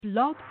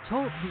Blog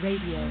Talk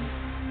Radio.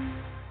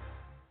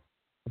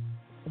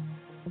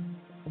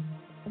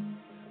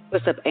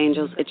 What's up,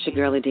 angels? It's your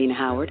girl, Adina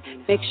Howard.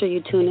 Make sure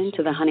you tune in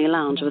to the Honey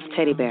Lounge with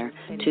Teddy Bear,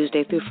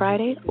 Tuesday through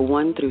Friday,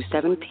 1 through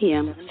 7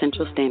 p.m.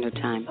 Central Standard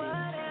Time.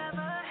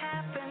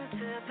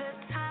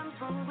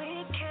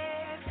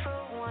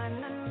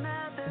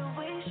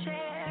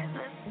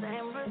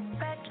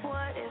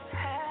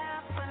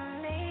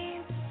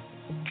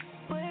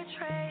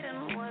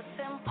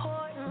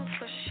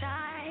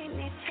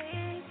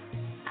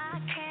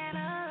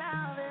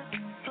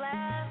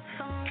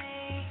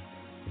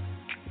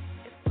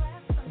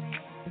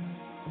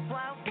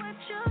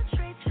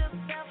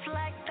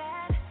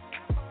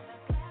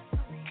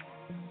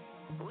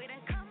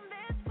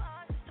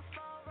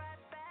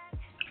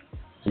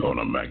 On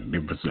a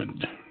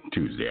magnificent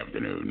Tuesday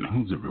afternoon,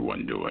 how's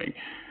everyone doing?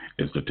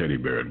 It's the Teddy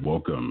Bear.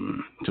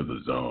 Welcome to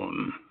the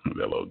zone of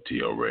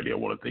LOTL Radio. I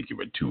want to thank you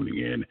for tuning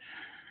in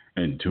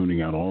and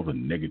tuning out all the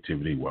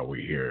negativity while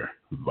we're here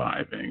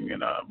vibing.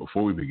 And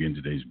before we begin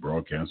today's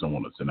broadcast, I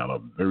want to send out a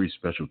very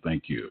special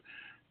thank you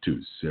to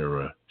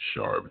Sarah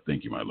Sharp.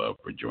 Thank you, my love,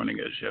 for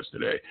joining us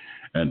yesterday.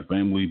 And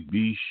family,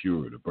 be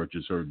sure to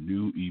purchase her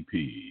new EP,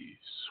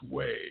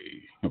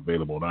 Sway,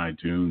 available on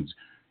iTunes,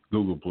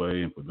 Google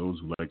Play, and for those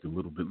who like to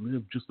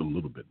live just a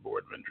little bit more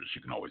adventurous,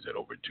 you can always head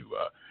over to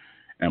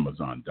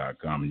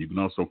Amazon.com. And you can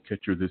also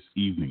catch her this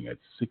evening at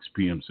 6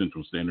 p.m.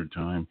 Central Standard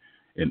Time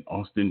in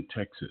Austin,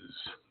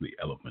 Texas, the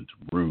Elephant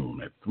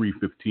Room at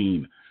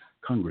 315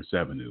 Congress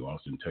Avenue,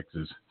 Austin,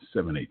 Texas,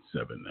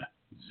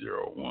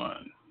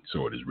 78701.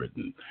 So it is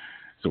written,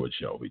 so it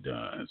shall be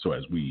done. So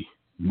as we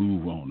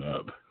move on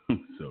up,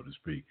 so to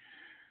speak,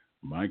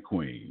 my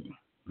queen,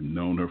 I've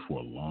known her for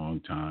a long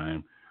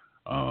time.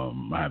 I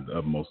have the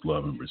utmost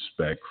love and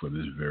respect for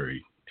this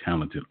very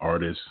talented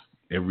artist.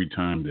 Every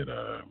time that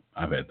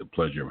I've had the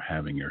pleasure of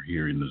having her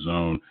here in the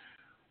zone,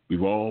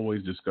 we've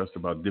always discussed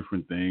about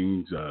different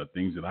things,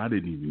 things that I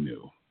didn't even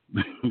know,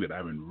 that I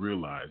haven't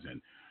realized.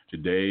 And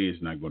today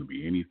is not going to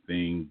be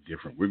anything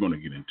different. We're going to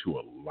get into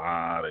a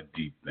lot of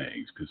deep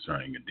things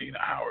concerning Adina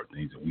Howard,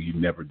 things that we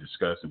never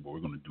discussed, but we're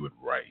going to do it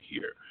right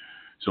here.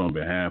 So on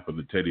behalf of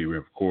the Teddy,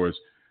 of course,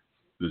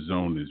 the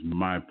zone, is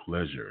my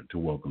pleasure to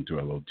welcome to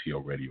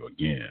LOTL Radio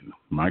again,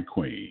 my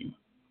queen,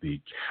 the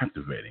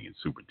captivating and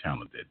super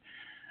talented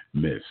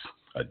Miss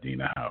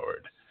Adina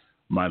Howard.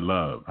 My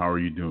love, how are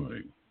you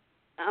doing?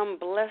 I'm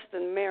blessed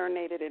and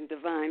marinated in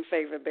divine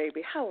favor,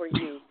 baby. How are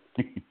you?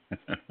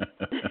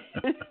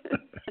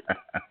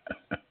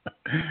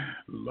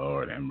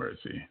 Lord have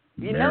mercy.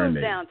 You know it's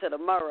down to the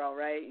morrow,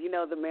 right? You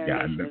know the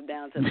marination is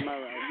down to the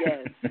morrow.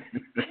 Yes.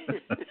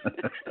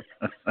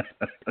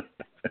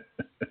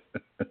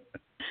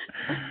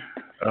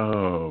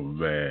 Oh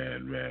man.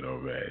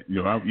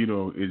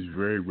 It's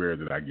very rare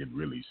that I get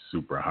really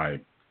super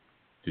hyped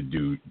to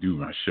do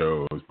my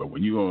shows, but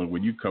when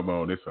you come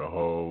on, it's a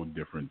whole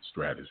different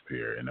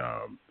stratosphere. And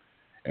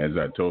as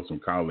I told some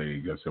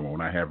colleagues, I said, well,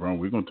 when I have her on,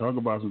 we're going to talk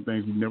about some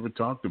things we've never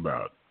talked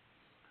about.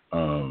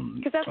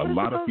 Because that's what it's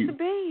supposed to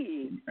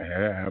be.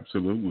 Yeah,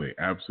 absolutely.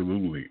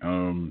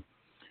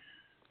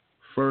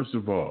 First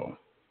of all,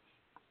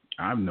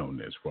 I've known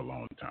this for a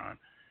long time,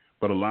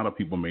 but a lot of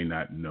people may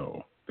not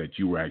know that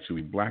you were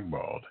actually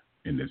blackballed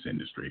in this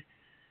industry.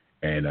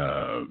 And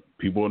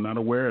people are not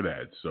aware of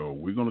that. So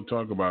we're going to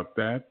talk about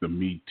that, the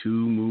Me Too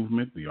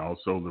movement,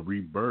 also the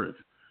rebirth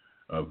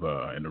of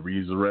and the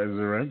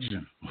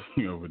resurrection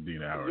of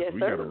Adina Howard. Yes, we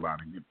sir. got a lot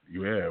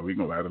we're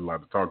going to have a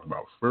lot to talk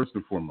about. First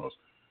and foremost,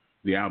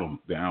 the album,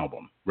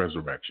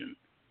 Resurrection,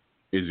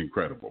 is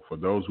incredible. For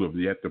those who have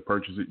yet to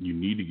purchase it, you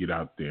need to get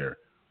out there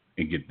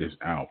and get this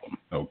album.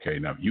 Okay,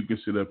 now if you can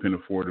sit up and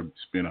afford to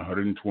spend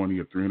 $120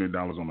 or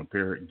 $300 on a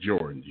pair of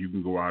Jordans, you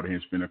can go out here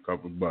and spend a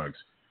couple of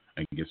bucks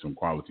and get some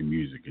quality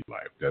music in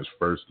life. That's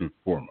first and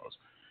foremost.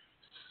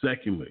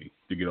 Secondly,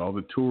 to get all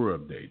the tour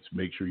updates,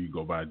 make sure you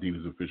go by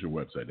Adina's official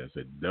website. That's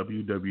at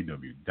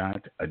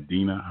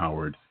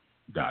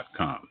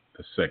www.adinahoward.com.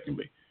 That's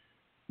secondly.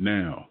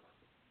 Now,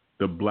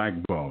 the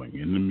blackballing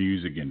in the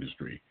music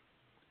industry.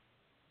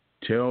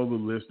 Tell the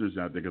listeners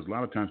out there, because a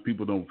lot of times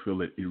people don't feel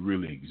that it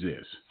really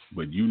exists,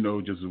 but you know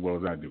just as well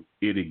as I do,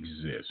 it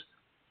exists.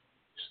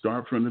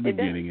 Start from the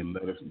beginning and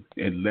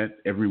let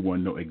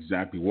everyone know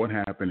exactly what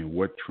happened and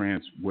what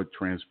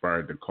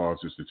transpired that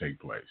caused this to take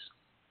place.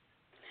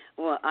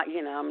 Well,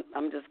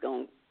 I'm just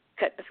gonna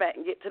cut the fat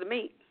and get to the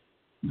meat.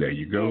 There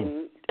you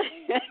go.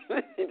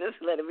 And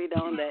just let it be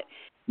known that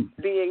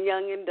being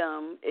young and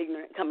dumb,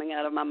 ignorant, coming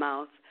out of my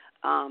mouth,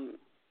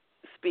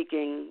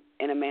 speaking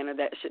in a manner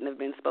that shouldn't have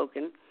been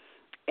spoken,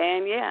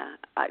 and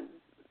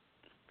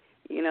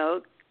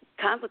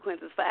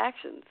consequences for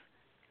actions.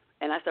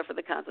 And I suffer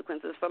the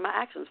consequences for my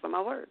actions, for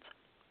my words.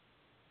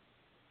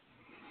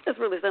 It's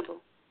really simple.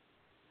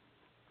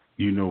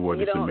 You know what?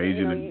 It's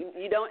amazing.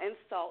 You don't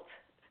insult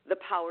the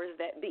powers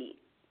that be,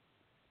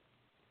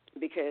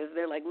 because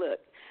they're like, look,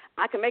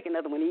 I can make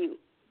another one of you.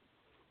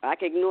 I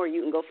can ignore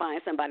you and go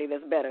find somebody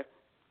that's better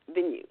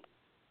than you.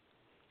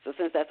 So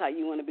since that's how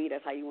you want to be,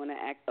 that's how you want to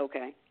act,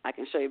 okay, I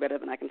can show you better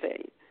than I can tell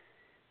you.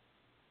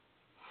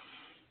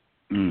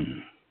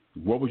 Mm.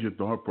 What was your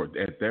thought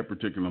at that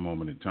particular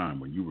moment in time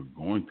when you were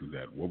going through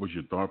that? What was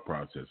your thought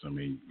process?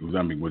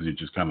 Was it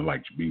just kind of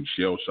like being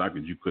shell shocked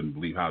that you couldn't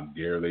believe how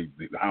dare they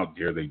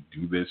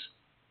do this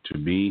to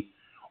me,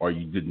 or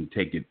you didn't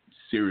take it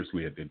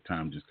seriously at that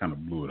time, just kind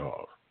of blew it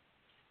off?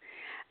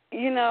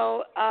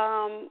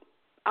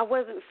 I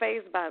wasn't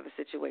fazed by the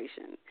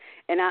situation,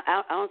 and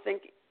I don't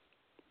think.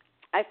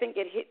 I think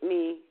it hit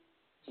me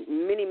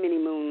many, many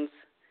moons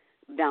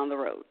down the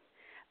road.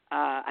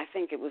 I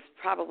think it was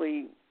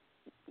probably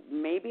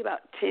maybe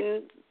about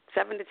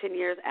 7 to 10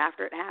 years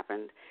after it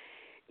happened,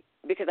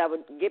 because I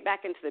would get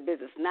back into the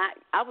business.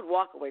 I would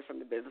walk away from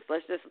the business.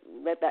 Let's just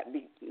let that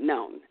be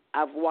known.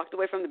 I've walked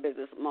away from the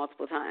business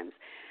multiple times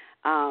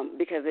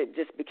because it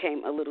just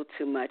became a little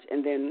too much.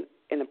 And then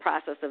in the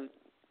process of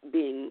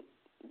being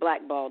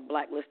blackballed,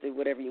 blacklisted,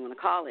 whatever you want to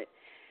call it,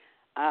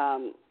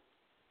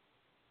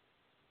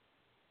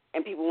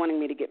 and people wanting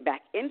me to get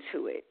back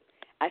into it,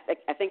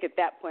 I think at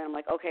that point I'm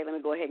like, okay, let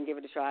me go ahead and give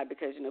it a try,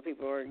 because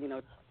people are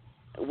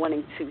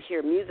wanting to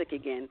hear music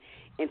again,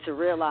 and to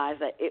realize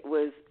that it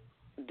was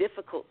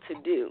difficult to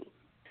do,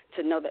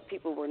 to know that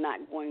people were not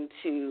going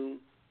to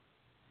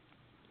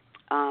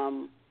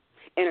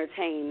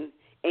entertain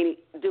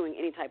doing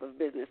any type of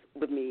business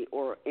with me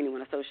or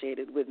anyone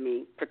associated with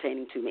me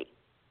pertaining to me.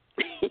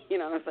 You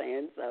know what I'm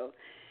saying? So,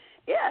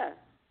 yeah,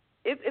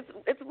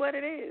 it's what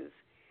it is.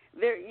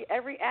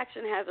 Every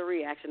action has a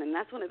reaction, and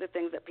that's one of the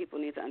things that people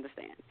need to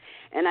understand.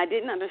 And I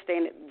didn't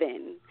understand it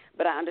then,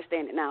 but I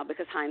understand it now,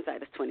 because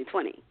hindsight is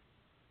 20/20.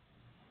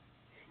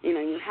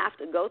 You have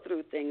to go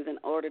through things in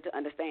order to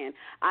understand.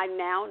 I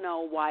now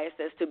know why it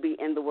says to be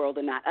in the world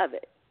and not of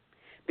it,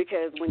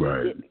 because when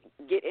you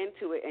get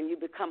into it and you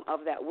become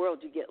of that world,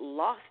 you get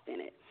lost in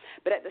it.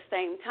 But at the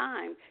same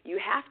time, you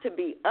have to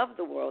be of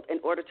the world in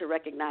order to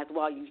recognize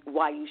why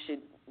you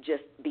should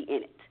just be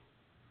in it.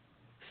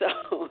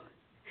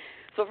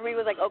 So for me, it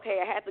was like, okay,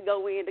 I had to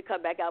go in to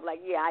come back out. Like,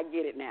 yeah, I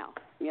get it now.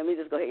 Let me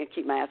just go ahead and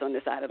keep my ass on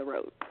this side of the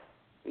road.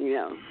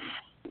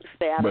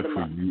 Stay out of the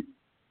mud.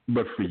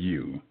 But for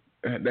you,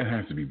 that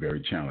has to be very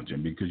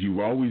challenging, because you've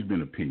always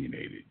been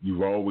opinionated.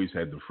 You've always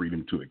had the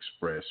freedom to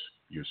express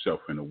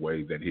yourself in a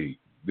way that, hey,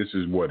 this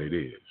is what it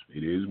is.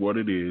 It is what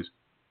it is.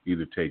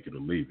 Either take it or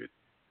leave it.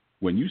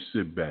 When you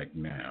sit back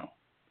now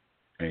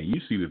and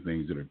you see the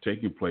things that are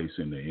taking place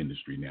in the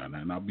industry now,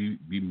 and I'll be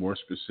more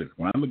specific.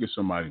 When I look at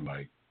somebody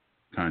like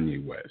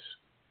Kanye West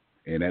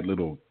and that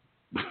little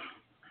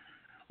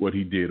what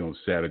he did on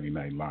Saturday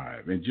Night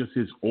Live, and just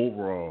his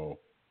overall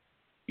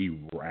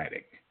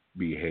erratic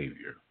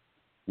behavior,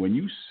 when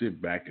you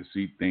sit back and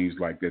see things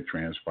like that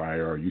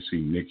transpire, or you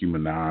see Nicki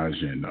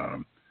Minaj and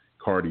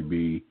Cardi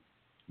B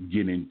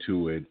get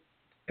into it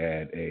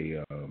at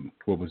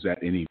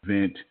an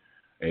event,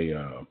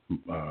 a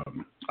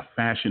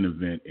fashion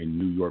event in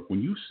New York,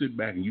 when you sit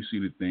back and you see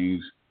the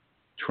things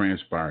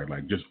transpire,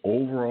 like just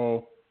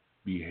overall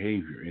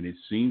behavior, and it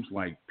seems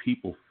like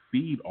people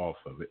feed off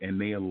of it, and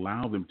they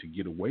allow them to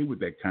get away with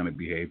that kind of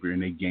behavior,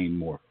 and they gain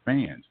more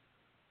fans.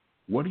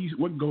 What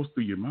goes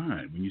through your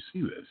mind when you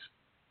see this?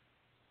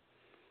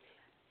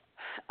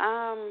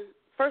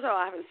 First of all,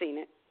 I haven't seen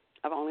it.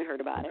 I've only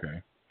heard about it.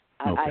 Okay.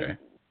 I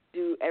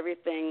do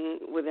everything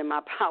within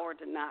my power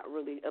to not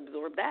really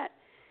absorb that,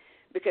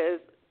 because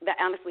that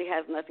honestly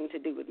has nothing to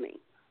do with me.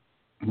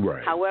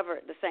 Right. However,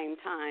 at the same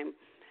time,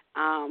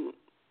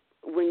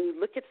 when you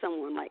look at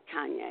someone like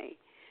Kanye,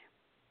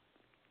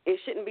 it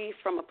shouldn't be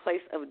from a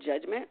place of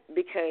judgment,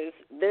 because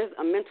there's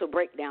a mental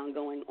breakdown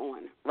going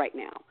on right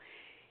now.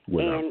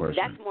 Without question.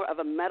 That's more of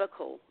a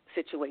medical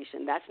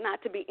situation. That's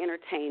not to be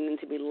entertained and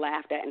to be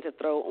laughed at and to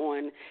throw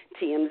on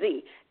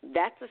TMZ.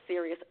 That's a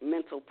serious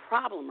mental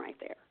problem right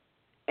there.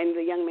 And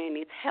the young man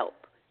needs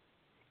help,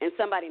 and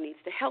somebody needs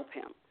to help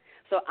him.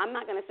 So I'm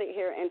not going to sit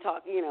here and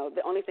talk,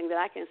 the only thing that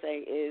I can say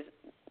is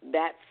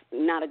that's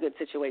not a good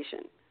situation,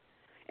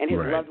 and his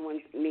loved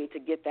ones need to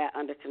get that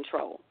under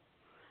control.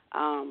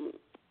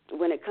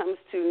 When it comes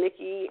to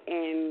Nicki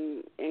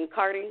and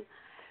Cardi,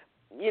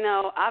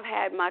 I've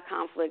had my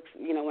conflicts,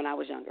 when I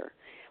was younger.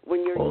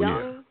 When you're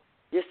young,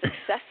 you're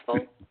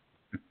successful,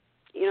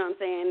 you know what I'm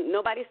saying?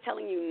 Nobody's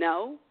telling you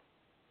no,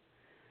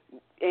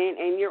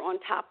 and you're on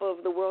top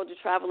of the world, you're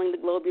traveling the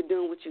globe, you're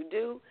doing what you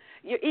do,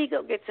 your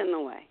ego gets in the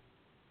way.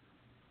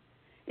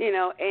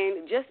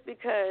 And just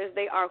because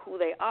they are who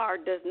they are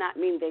does not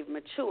mean they've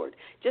matured.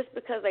 Just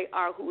because they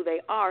are who they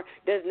are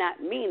does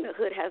not mean the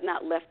hood has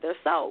not left their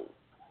soul.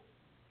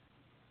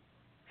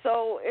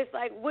 So it's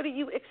like, what do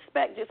you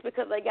expect just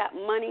because they got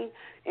money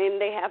and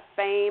they have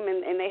fame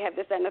and they have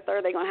this, that, and the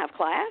third, they're going to have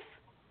class?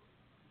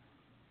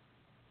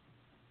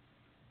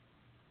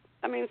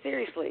 I mean,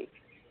 seriously.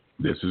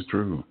 This is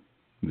true.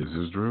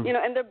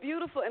 And they're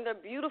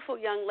beautiful,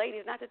 young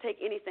ladies, not to take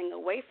anything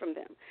away from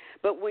them.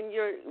 But when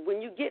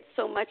you get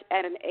so much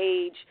at an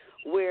age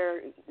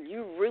where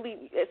you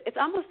really, it's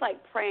almost like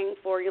praying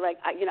for,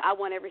 I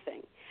want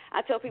everything.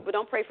 I tell people,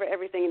 don't pray for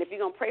everything, and if you're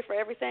going to pray for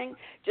everything,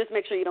 just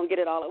make sure you don't get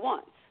it all at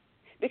once,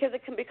 because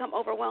it can become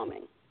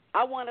overwhelming.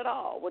 I want it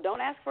all. Well,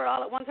 don't ask for it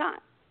all at one time.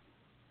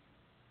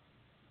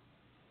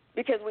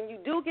 Because when you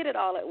do get it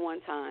all at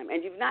one time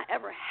and you've not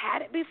ever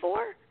had it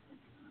before,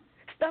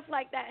 stuff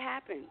like that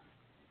happens.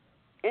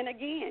 And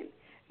again,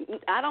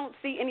 I don't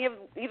see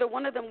either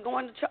one of them had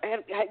gone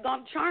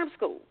to charm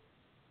school.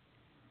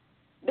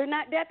 They're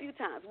not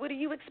debutantes. What do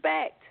you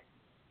expect?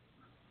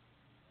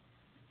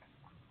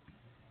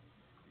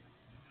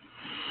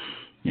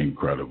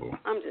 Incredible.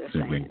 I'm just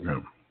Simply saying.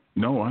 incredible.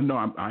 No, I know.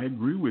 I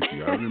agree with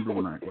you. I remember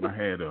when I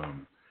had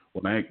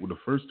the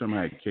first time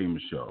I had came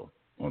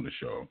on the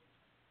show,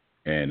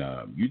 and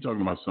you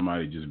talking about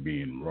somebody just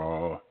being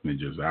raw and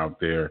just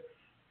out there.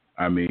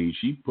 I mean,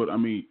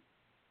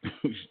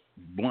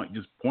 blunt,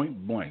 just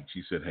point blank.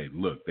 She said, "Hey,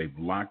 look, they've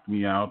locked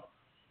me out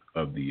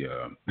of the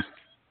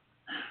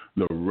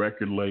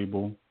record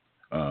label.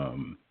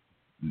 I'm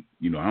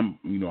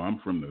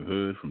from the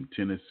hood, from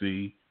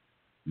Tennessee.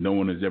 No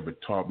one has ever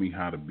taught me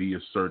how to be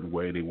a certain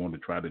way. They want to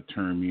try to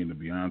turn me into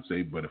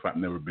Beyonce, but if I've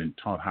never been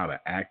taught how to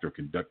act or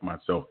conduct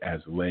myself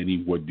as a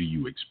lady, what do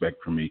you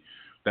expect from me?"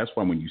 That's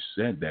why when you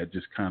said that,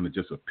 just kind of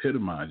just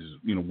epitomizes,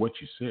 what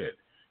you said,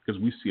 because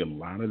we see a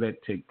lot of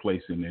that take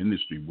place in the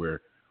industry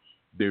where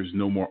there's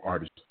no more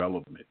artist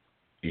development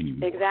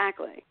anymore.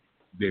 Exactly.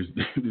 There's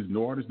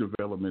no artist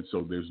development,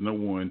 so there's no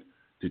one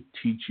to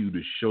teach you,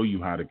 to show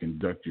you how to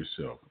conduct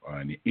yourself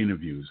in the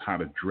interviews, how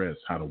to dress,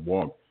 how to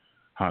walk,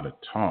 how to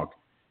talk.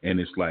 And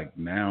it's like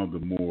now the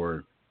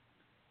more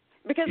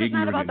because it's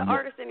not about the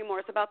artist anymore;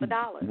 it's about the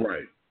dollars.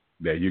 Right.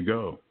 There you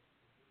go.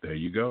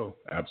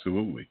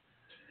 Absolutely.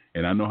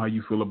 And I know how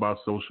you feel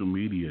about social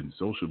media, and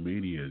social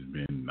media has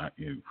been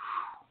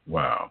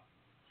wow.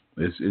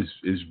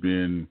 It's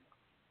been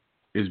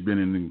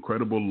an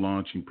incredible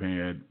launching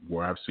pad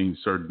where I've seen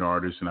certain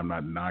artists, and I'm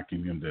not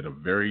knocking them, that are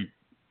very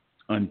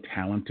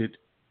untalented,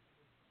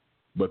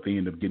 but they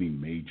end up getting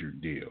major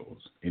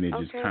deals, and it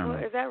just kind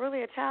of. Is that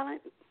really a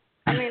talent?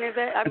 I mean,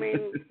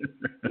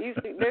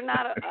 they're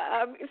not.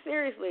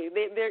 Seriously,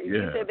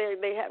 you said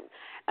they have.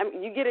 I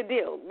mean, you get a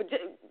deal, but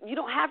you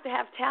don't have to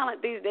have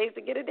talent these days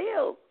to get a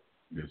deal.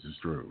 This is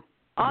true.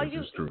 All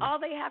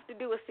they have to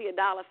do is see a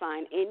dollar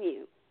sign in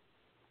you.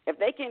 If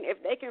they can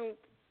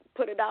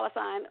put a dollar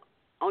sign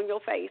on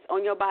your face,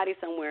 on your body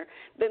somewhere,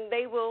 then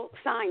they will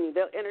sign you.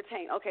 They'll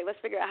entertain. Okay, let's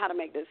figure out how to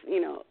make this,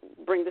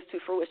 bring this to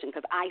fruition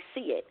because I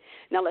see it.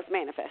 Now let's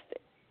manifest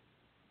it.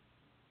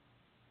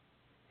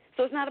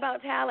 So it's not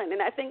about talent.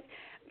 And I think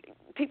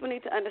people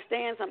need to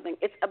understand something.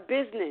 It's a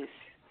business.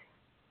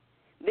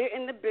 They're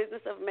in the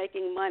business of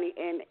making money.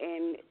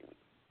 And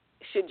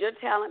should your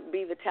talent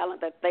be the talent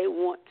that they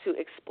want to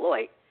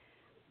exploit,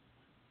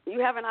 you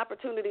have an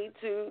opportunity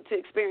to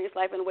experience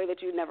life in a way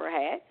that you never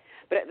had,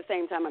 but at the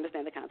same time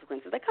understand the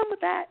consequences that come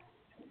with that.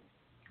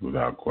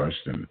 Without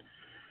question.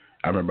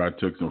 I remember I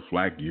took some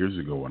flack years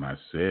ago when I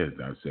said,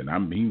 I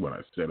mean what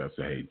I said. I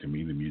said, hey, to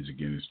me, the music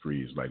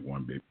industry is like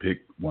one big pimp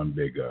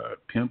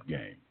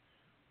game.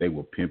 They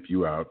will pimp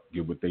you out,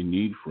 get what they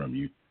need from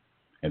you,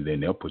 and then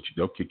they'll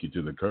kick you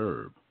to the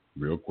curb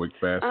real quick,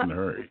 fast, in a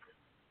hurry.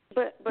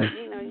 But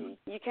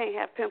you can't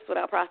have pimps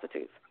without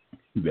prostitutes.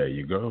 There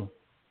you go.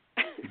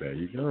 There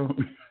you go.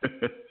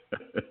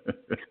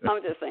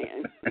 I'm just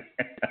saying.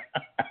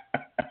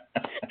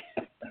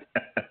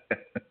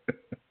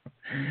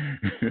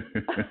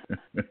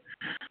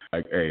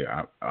 Like, hey,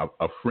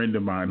 a friend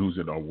of mine who's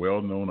a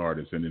well-known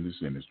artist in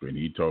this industry, and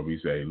he told me,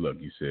 he said, hey, look,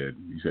 he said,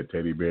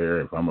 Teddy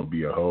Bear, if I'm gonna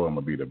be a hoe, I'm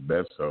gonna be the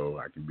best hoe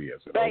I can be. I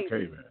said, baby.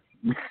 Okay, man.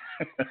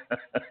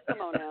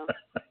 Come on now.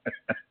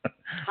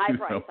 High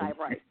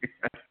price.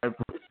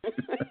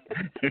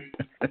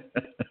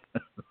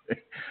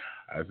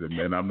 I said,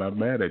 man, I'm not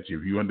mad at you.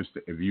 If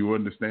you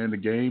understand the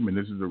game and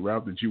this is the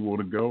route that you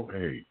want to go,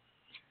 hey,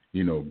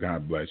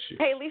 God bless you.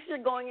 Hey, at least you're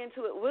going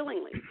into it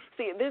willingly.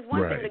 See, there's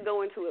one thing to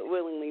go into it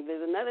willingly.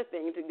 There's another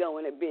thing to go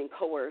in it being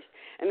coerced.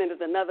 And then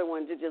there's another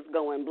one to just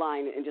go in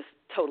blind and just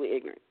totally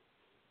ignorant.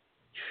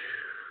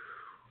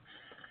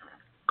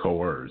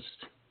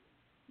 Coerced.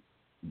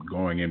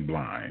 Going in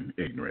blind,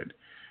 ignorant.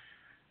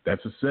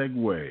 That's a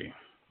segue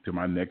to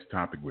my next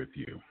topic with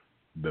you,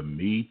 the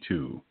Me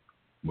Too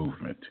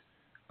movement.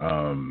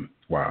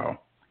 Wow.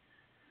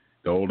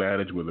 The old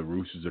adage where the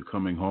roosters are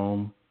coming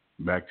home,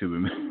 back to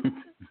the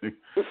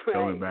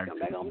coming back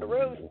home to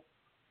roost.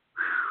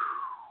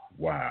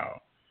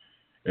 Wow.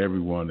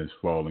 Everyone is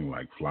falling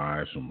like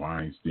flies, from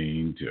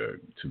Weinstein to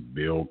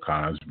Bill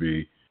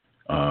Cosby.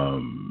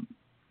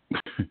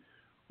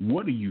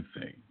 What do you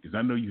think? Because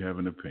I know you have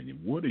an opinion.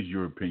 What is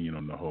your opinion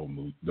on the whole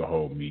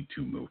Me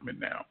Too movement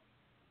now?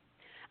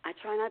 I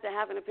try not to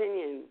have an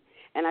opinion,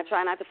 and I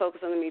try not to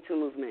focus on the Me Too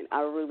movement.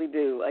 I really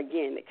do.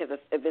 Again, because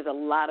if there's a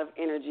lot of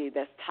energy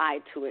that's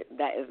tied to it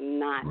that is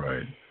not,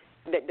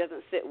 that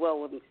doesn't sit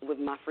well with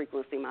my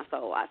frequency, my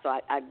soul. So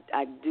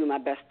I do my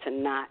best to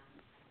not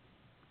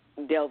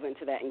delve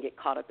into that and get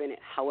caught up in it.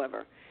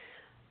 However,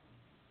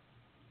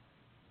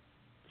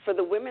 for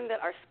the women that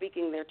are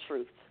speaking their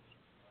truth,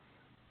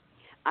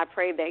 I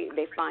pray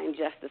they find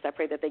justice. I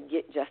pray that they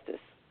get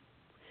justice.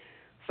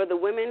 For the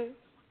women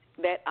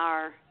that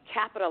are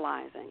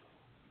capitalizing,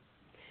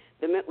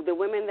 the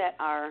women that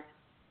are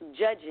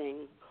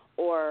judging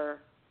or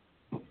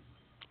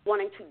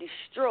wanting to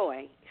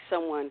destroy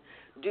someone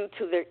due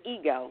to their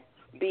ego,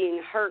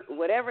 being hurt,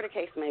 whatever the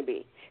case may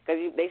be.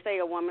 Because they say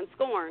a woman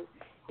scorned,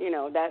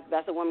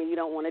 that's a woman you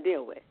don't want to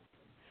deal with.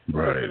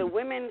 Right. So for the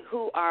women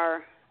who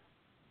are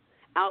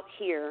out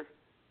here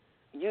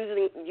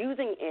using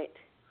it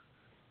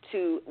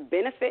to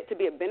benefit, to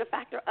be a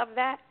benefactor of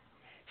that,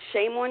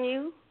 shame on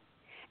you,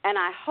 and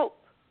I hope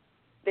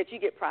that you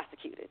get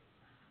prosecuted.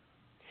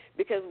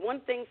 Because one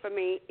thing for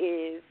me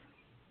is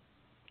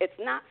it's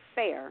not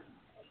fair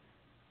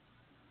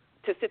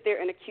to sit there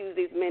and accuse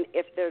these men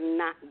if they're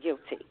not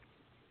guilty.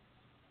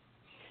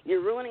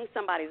 You're ruining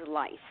somebody's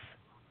life,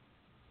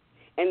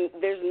 and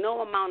there's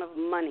no amount of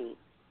money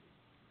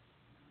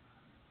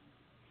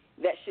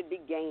that should be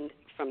gained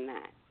from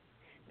that,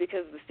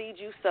 because the seed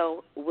you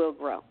sow will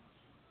grow.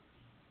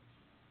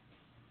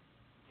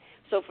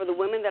 So for the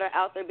women that are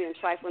out there being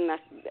trifling,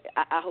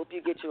 I hope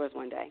you get yours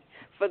one day.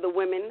 For the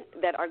women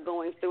that are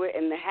going through it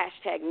and the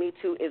hashtag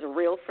 #MeToo is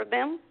real for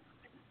them,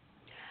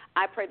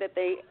 I pray that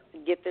they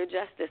get their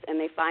justice and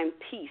they find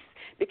peace,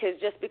 because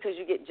just because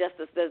you get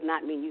justice does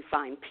not mean you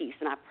find peace,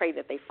 and I pray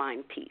that they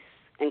find peace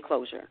and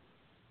closure.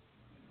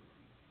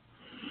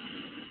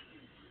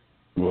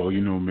 Well,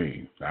 you know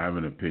me. I have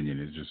an opinion.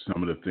 It's just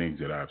some of the things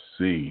that I've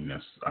seen.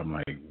 I'm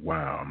like,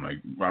 wow.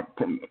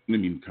 Let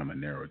me kind of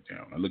narrow it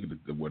down. I look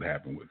at what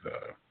happened with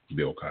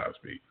Bill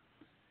Cosby,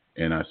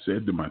 and I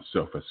said to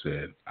myself,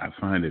 I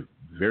find it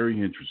very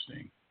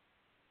interesting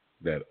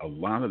that a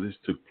lot of this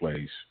took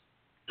place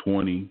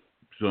 20,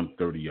 some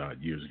 30-odd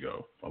years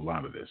ago. A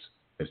lot of this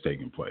has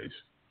taken place.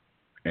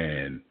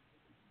 And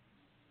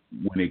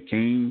when it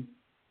came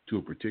to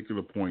a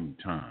particular point in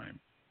time,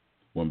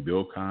 when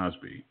Bill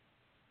Cosby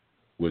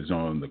was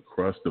on the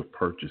crust of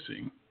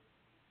purchasing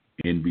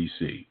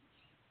NBC,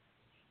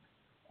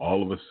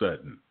 all of a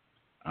sudden,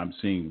 I'm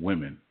seeing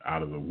women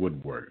out of the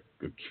woodwork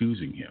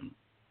accusing him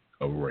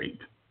of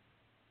rape.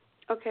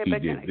 Okay, he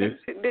but did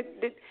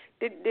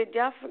did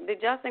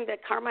y'all think that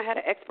karma had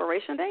an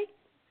expiration date?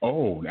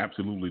 Oh,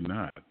 absolutely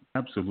not.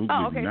 Absolutely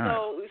not. Oh, okay. Not.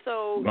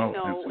 So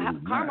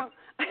karma,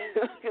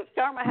 because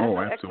karma has no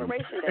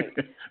expiration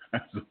date.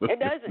 Absolutely. It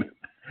doesn't.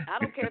 I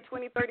don't care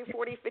 20, 30,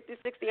 40, 50,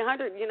 60,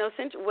 100,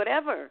 century,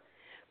 whatever.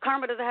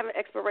 Karma doesn't have an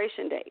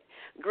expiration date.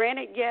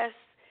 Granted, yes,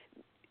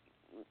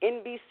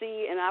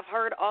 NBC, and I've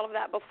heard all of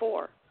that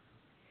before.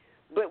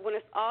 But when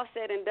it's all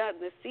said and done,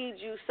 the seed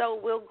you sow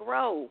will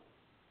grow.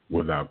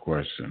 Without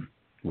question.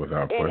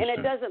 And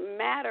it doesn't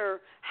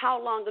matter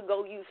how long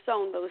ago you've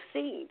sown those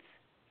seeds.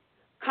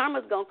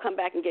 Karma's going to come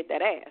back and get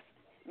that ass,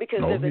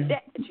 because there's a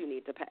debt that you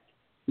need to pay.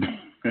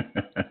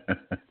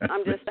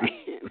 I'm just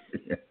saying.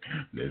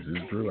 This is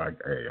true. I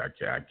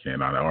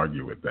cannot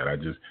argue with that. I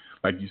just,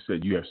 like you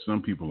said, you have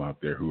some people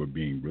out there who are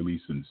being really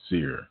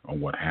sincere on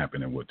what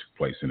happened and what took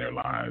place in their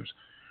lives.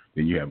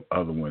 Then you have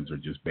other ones who are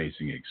just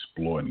basically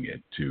exploiting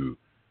it to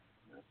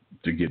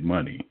get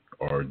money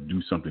or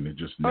do something that's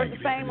just negative.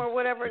 Or fame or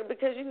whatever,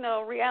 because,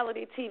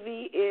 reality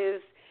TV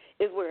is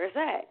where it's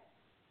at.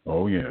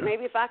 Oh, yeah.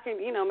 Maybe if I can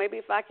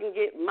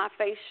get my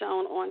face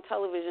shown on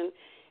television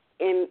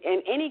in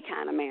any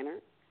kind of manner,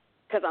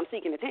 because I'm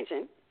seeking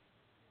attention,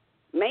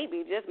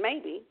 maybe, just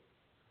maybe,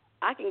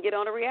 I can get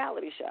on a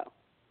reality show.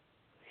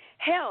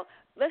 Hell,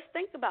 let's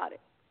think about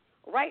it.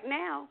 Right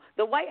now,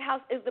 the White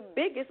House is the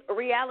biggest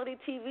reality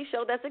TV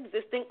show that's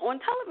existing on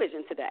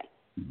television today.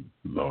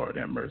 Lord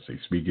have mercy.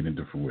 Speaking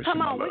into fruition.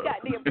 Come on, we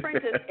got The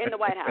Apprentice in the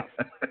White House.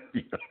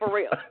 Yeah. For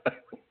real.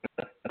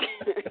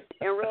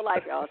 In real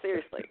life, y'all,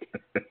 seriously.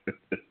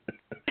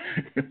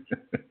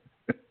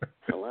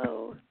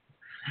 Hello.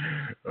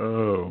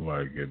 Oh,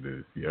 my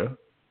goodness. Yeah.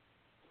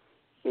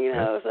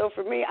 So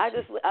for me, I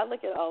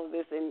look at all of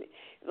this and,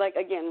 like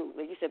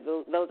you said,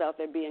 those out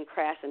there being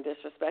crass and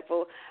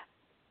disrespectful,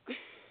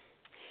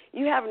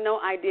 you have no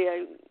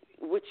idea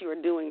what you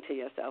are doing to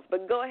yourself.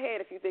 But go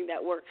ahead if you think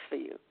that works for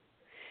you.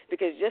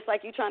 Because just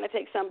like you're trying to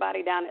take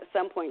somebody down, at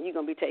some point you're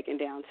going to be taken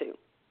down too.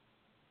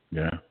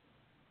 Yeah.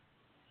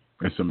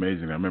 It's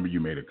amazing. I remember you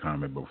made a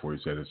comment before. You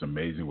said it's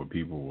amazing what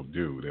people will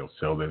do. They'll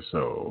sell their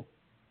soul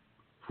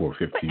for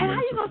 15 minutes. But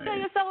how you going to sell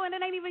your soul and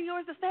it ain't even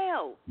yours to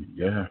sell?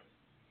 Yeah.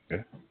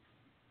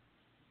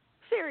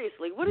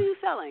 Seriously, what are you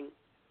selling?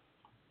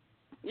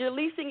 You're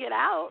leasing it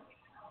out.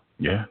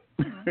 Yeah.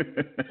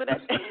 So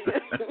that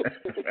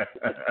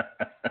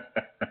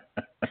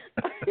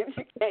you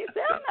can't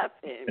sell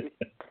nothing.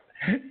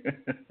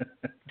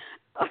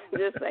 I'm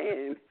just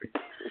saying.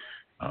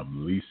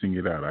 I'm leasing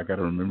it out. I got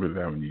to remember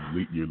that when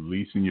you're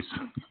leasing your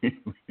soul.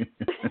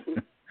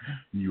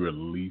 You are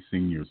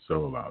leasing your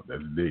soul out.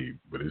 That's deep,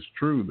 but it's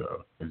true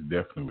though. It's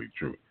definitely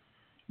true.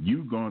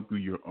 You've gone through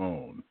your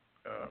own.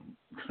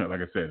 Like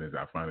I said, as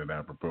I find it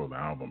apropos, the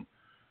album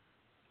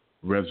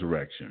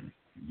Resurrection.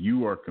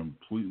 You are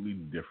completely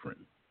different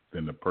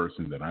than the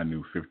person that I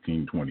knew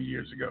 15, 20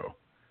 years ago.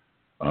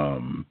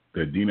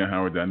 The Adina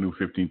Howard that I knew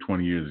 15,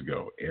 20 years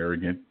ago,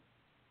 arrogant,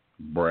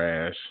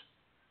 brash,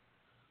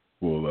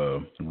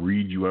 will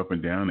read you up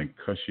and down and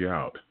cuss you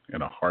out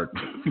in a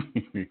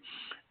heartbeat.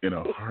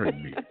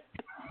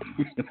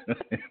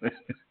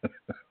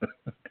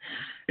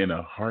 in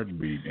a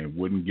heartbeat and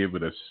wouldn't give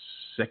it a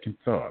second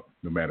thought,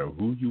 no matter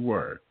who you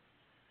were.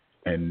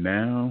 And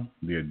now,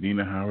 the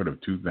Adina Howard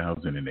of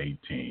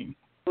 2018.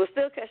 We'll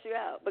still cuss you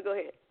out, but go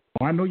ahead.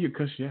 Oh, I know you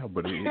cuss you out,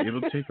 but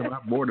it'll take a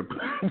lot more to put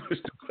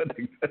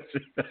the cuss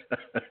you.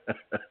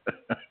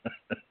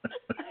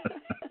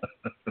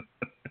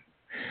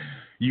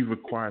 You've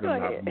acquired a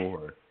lot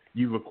more.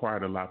 You've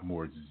acquired a lot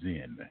more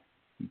zen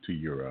to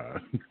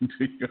your.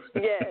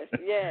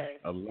 Yes.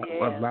 A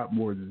lot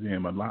more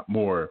zen. A lot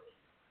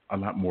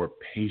more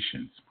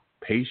patience.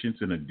 Patience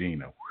and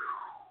Adina.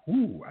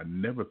 Whew, I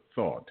never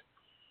thought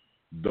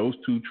those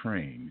two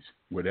trains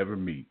would ever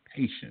meet.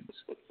 Patience.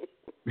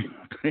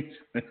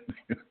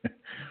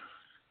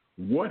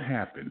 What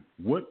happened?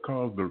 What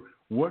caused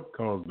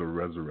the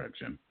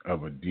resurrection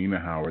of Adina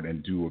Howard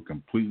and do a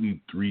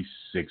completely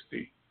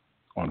 360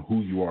 on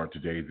who you are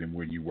today than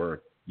where you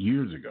were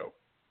years ago?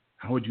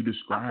 How would you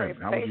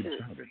describe? How would you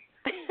describe it?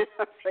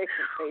 I pray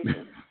for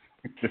patience,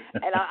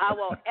 and I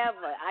won't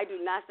ever. I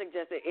do not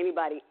suggest that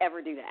anybody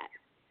ever do that.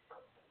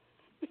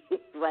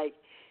 Like,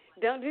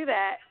 don't do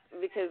that,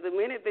 because the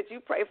minute that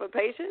you pray for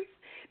patience,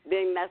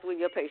 then that's when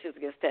your patience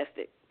gets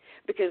tested.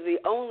 Because the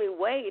only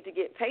way to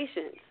get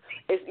patience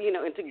is,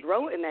 and to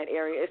grow in that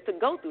area is to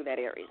go through that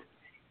area.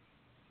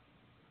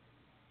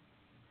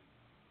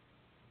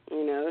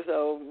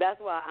 So that's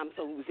why I'm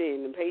so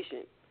zen and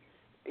patient,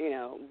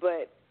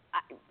 But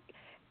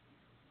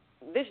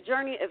this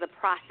journey is a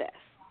process,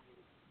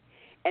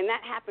 and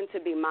that happened to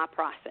be my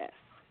process.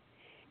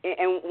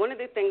 And one of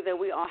the things that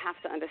we all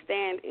have to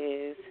understand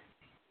is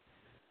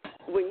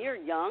when you're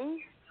young,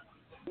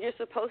 you're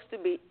supposed to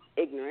be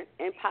ignorant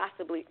and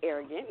possibly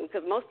arrogant,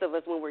 because most of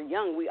us, when we're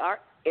young, we are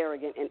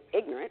arrogant and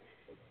ignorant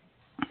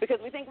because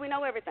we think we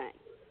know everything.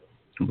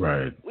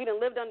 Right. We done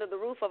lived under the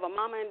roof of a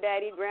mama and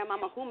daddy,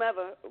 grandmama,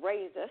 whomever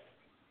raised us.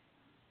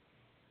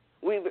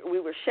 We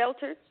were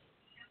sheltered.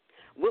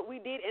 What we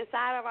did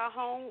inside of our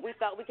home, we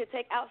thought we could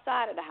take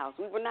outside of the house.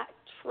 We were not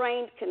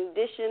trained,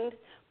 conditioned,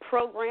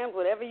 programmed,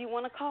 whatever you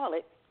want to call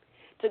it,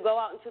 to go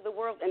out into the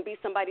world and be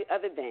somebody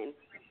other than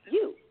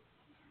you.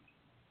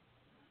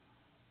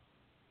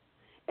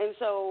 And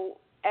so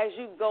as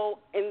you go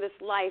in this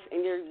life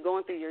and you're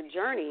going through your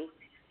journey,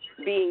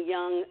 being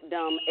young,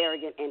 dumb,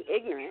 arrogant, and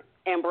ignorant,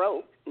 and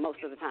broke most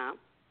of the time,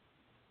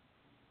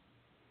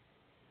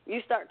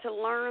 you start to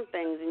learn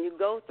things and you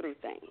go through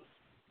things.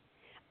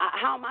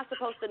 How am I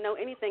supposed to know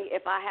anything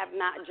if I have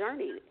not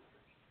journeyed?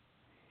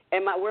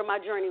 And where my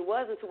journey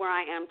was into where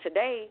I am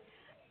today,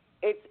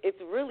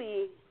 it's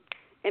really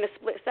in a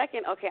split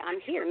second, okay, I'm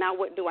here. Now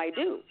what do I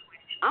do?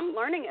 I'm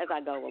learning as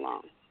I go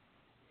along.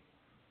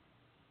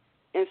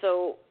 And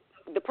so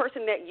the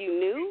person that you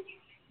knew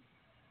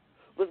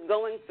was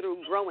going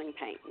through growing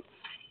pains.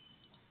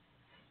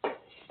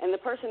 And the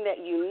person that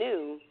you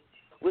knew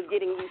was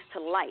getting used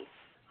to life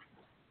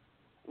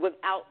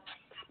without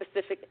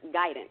specific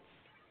guidance.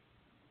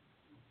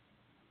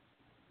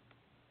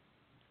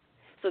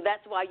 So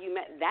that's why you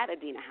met that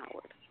Adina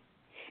Howard.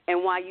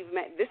 And why you've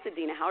met this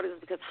Adina Howard is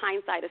because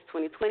hindsight is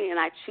 20/20, and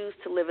I choose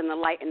to live in the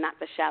light and not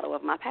the shadow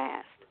of my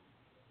past.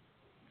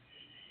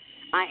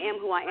 I am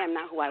who I am,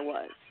 not who I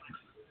was.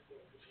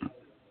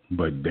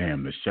 But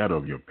damn, the shadow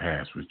of your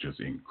past was just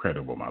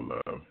incredible, my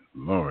love.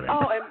 Lord.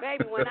 Oh, and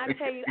baby, when I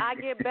tell you I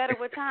get better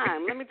with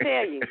time, let me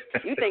tell you,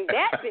 you think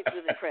that bitch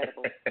was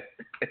incredible.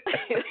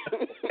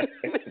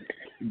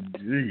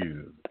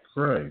 Jesus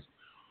Christ.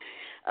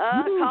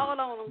 Call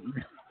on them,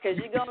 because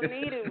you're going to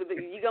need it.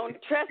 You're going to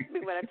trust me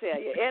when I tell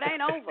you. It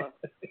ain't over.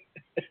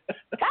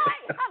 Hey,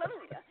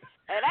 hallelujah.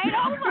 It ain't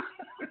over.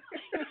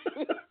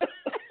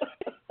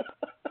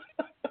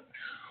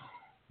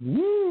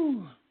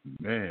 Woo.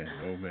 Man,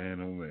 oh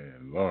man, oh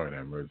man. Lord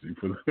have mercy.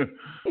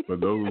 For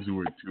those who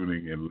are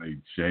tuning in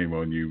late, shame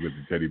on you with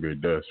the teddy bear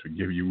dust.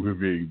 Forgive you. We're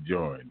being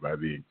joined by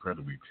the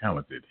incredibly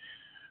talented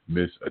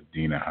Miss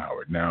Adina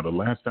Howard. Now, the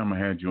last time I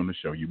had you on the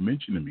show, you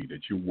mentioned to me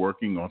that you're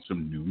working on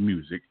some new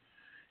music,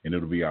 and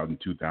it'll be out in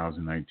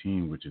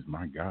 2019, which is,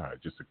 my God,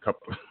 just a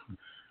couple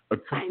of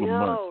months. I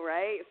know,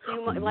 right?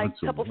 Few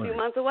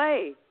months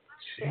away.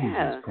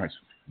 Jesus Christ.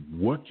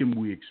 What can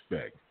we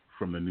expect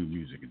from the new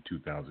music in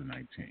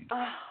 2019?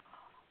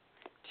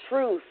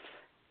 Truth,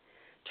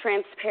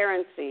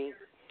 transparency,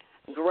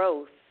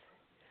 growth,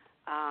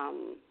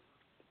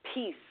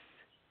 peace,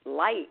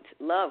 light,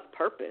 love,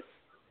 purpose.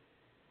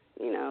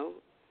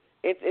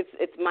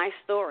 It's my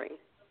story,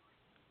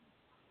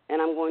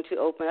 and I'm going to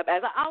open up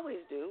as I always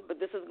do. But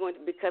this is going to,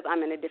 because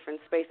I'm in a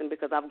different space and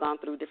because I've gone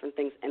through different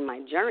things in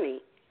my journey.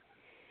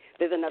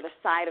 There's another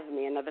side of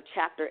me, another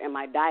chapter in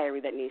my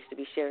diary that needs to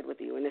be shared with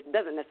you, and it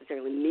doesn't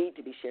necessarily need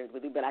to be shared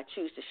with you, but I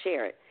choose to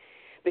share it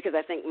because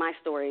I think my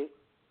story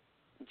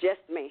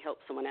just may help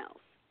someone else.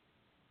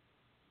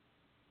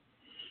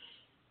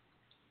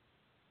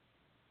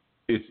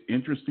 It's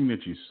interesting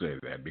that you say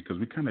that because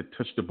we kind of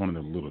touched upon it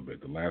a little bit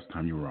the last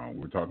time you were on.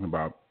 We were talking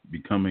about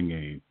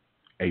becoming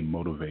a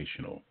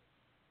motivational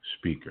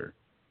speaker.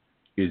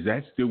 Is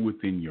that still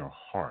within your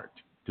heart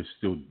to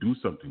still do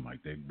something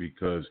like that?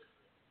 Because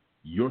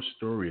your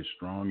story is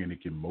strong and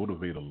it can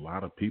motivate a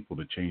lot of people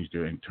to change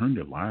their and turn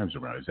their lives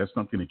around. Is that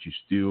something that you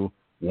still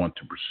want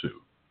to pursue?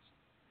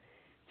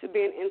 To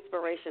be an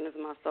inspiration is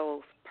my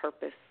soul's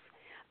purpose.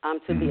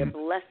 To be a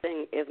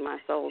blessing is my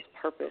soul's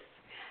purpose.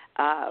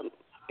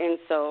 And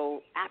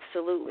so,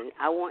 absolutely,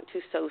 I want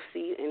to sow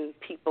seed in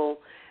people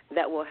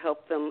that will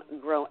help them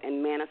grow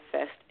and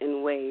manifest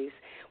in ways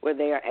where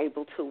they are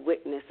able to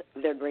witness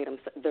their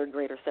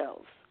greater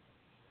selves.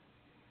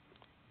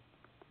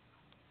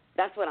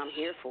 That's what I'm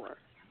here for.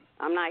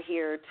 I'm not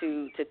here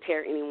to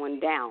tear anyone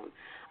down.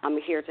 I'm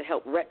here to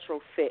help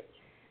retrofit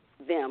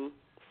them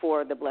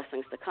for the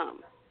blessings to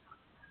come.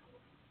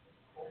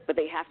 But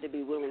they have to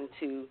be willing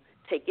to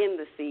take in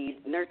the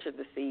seed, nurture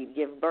the seed,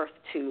 give birth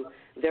to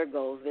their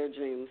goals, their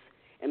dreams,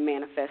 and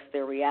manifest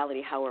their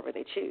reality however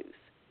they choose.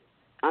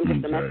 I'm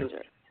just a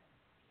messenger.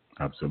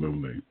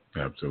 Absolutely.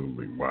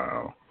 Absolutely.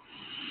 Wow.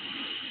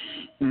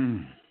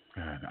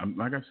 God,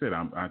 like I said,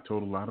 I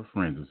told a lot of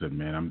friends, I said,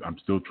 man, I'm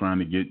still trying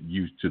to get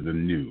used to the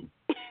new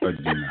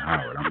Adina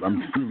Howard.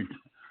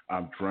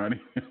 I'm trying to.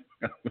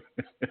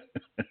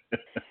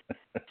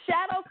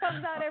 Shadow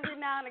comes out every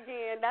now and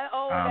again. That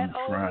old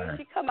me,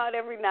 she come out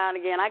every now and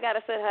again. I got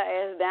to sit her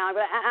ass down.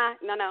 But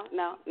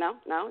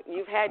no.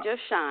 You've had your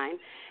shine.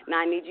 Now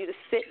I need you to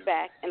sit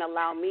back and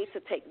allow me to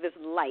take this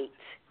light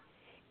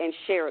and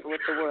share it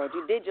with the world.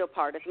 You did your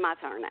part. It's my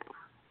turn now.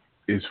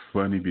 It's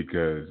funny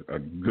because a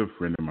good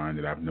friend of mine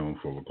that I've known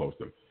for close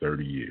to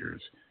 30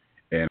 years,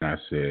 and I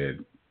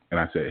said,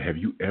 have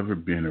you ever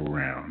been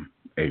around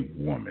a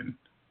woman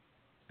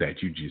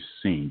that you just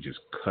seen just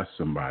cuss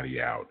somebody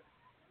out?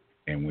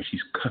 And when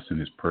she's cussing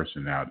this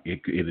person out,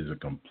 it is a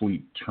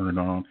complete turn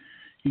on.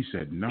 He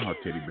said, no,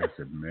 Teddy Bear. I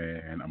said,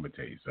 man, I'm going to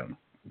tell you something.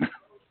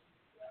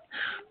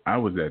 I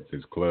was at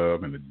this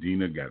club and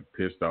Adina got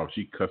pissed off.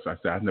 She cussed. I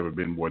said, I've never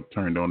been more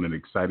turned on and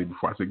excited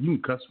before. I said, you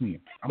can cuss me.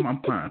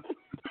 I'm fine.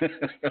 You're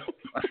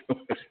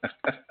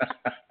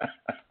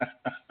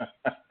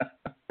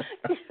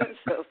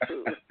so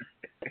cool.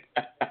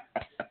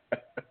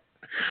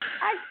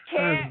 I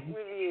can't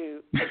with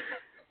you.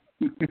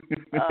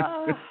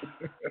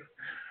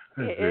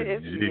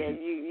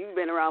 You've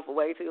been around for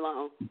way too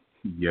long.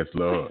 Yes,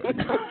 Lord. I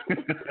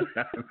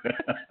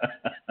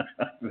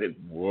said,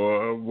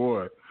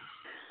 boy.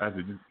 I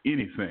said, just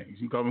anything. You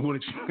can call me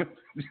what you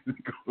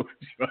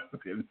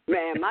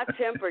Man, my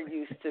temper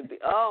used to be,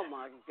 oh,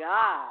 my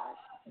gosh.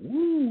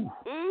 Woo.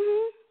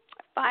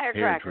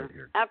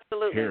 Firecracker.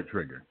 Absolutely. Hair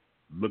trigger.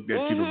 Looked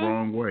at you the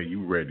wrong way.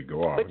 You ready to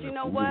go off. But you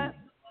know what?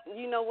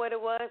 You know what it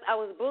was? I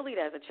was bullied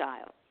as a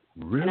child.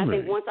 Really? And I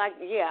think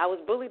I was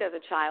bullied as a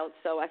child.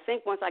 So I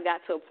think once I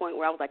got to a point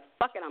where I was like,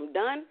 fuck it, I'm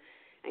done.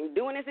 I ain't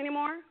doing this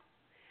anymore.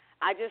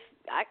 I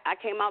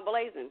came out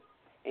blazing.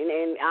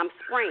 And I'm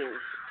spraying.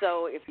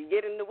 So if you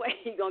get in the way,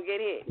 you're going to get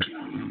hit.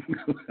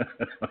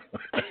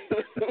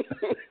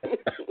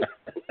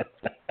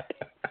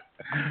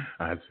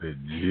 I said,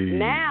 geez.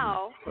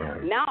 Now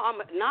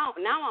I'm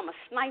a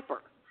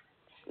sniper.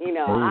 You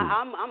know,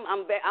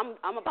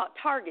 I'm about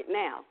target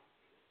now.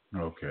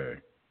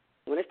 Okay.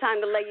 When it's time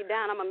to lay you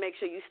down, I'm going to make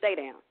sure you stay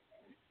down.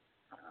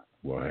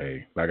 Well,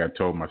 hey, like I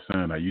told my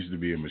son, I used to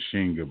be a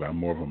machine gun, but I'm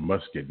more of a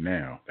musket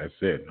now. That's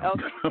it.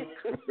 Okay.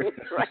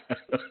 Right.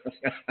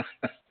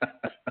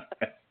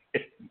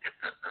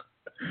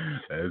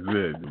 That's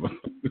it.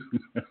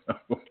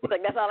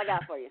 Like, that's all I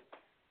got for you.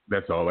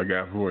 That's all I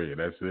got for you.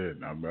 That's it.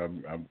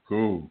 I'm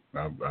cool.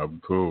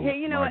 I'm cool. Yeah,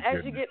 you know,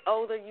 as you get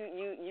older,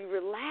 you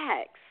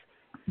relax.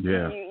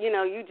 Yeah.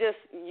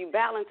 You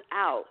balance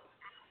out.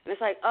 And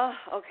it's like, oh,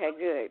 okay,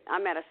 good.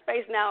 I'm at a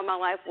space now in my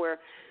life where,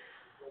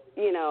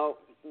 you know,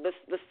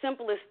 the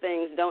simplest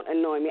things don't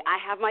annoy me. I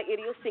have my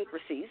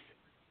idiosyncrasies.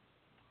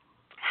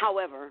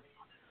 However,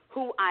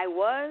 who I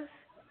was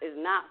is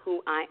not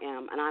who I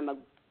am, and I'm a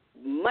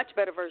much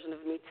better version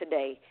of me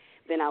today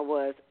than I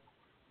was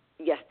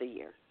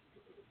yesteryear.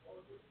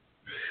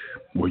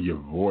 Well, your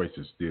voice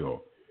is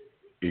still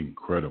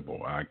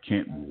incredible. I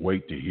can't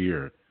wait to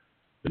hear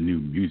the new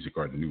music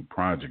or the new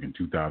project in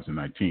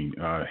 2019.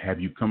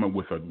 Have you come up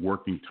with a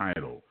working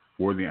title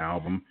for the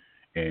album,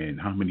 and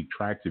how many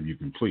tracks have you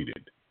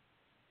completed?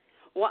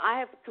 Well, I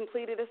have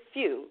completed a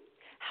few.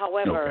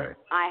 However,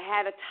 I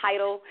had a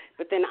title,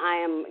 but then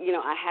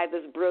I had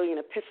this brilliant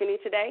epiphany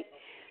today.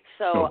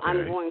 So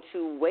I'm going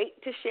to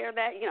wait to share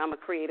that. You know, I'm a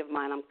creative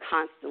mind. I'm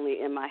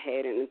constantly in my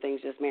head, and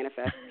things just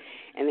manifest.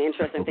 And the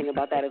interesting thing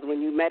about that is when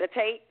you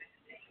meditate,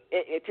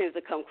 it tends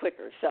to come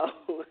quicker. So,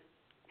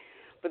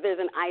 but there's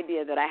an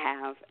idea that I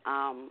have.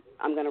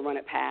 I'm going to run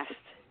it past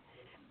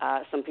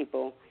some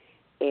people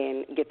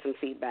and get some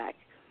feedback.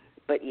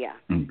 But, yeah,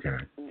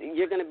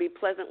 you're going to be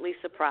pleasantly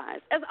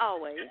surprised, as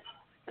always.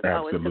 Because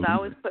I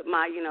always put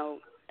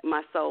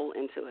my soul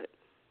into it.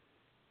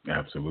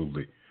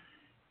 Absolutely.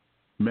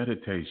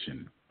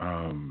 Meditation.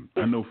 I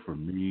know for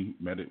me,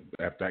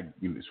 after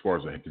as far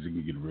as because it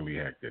can get really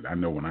hectic. I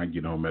know when I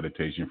get on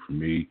meditation, for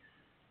me,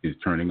 is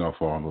turning off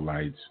all the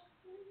lights,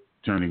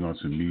 turning on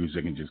some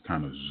music, and just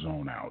kind of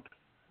zone out.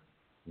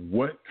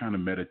 What kind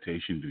of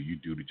meditation do you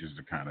do to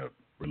kind of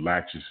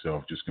relax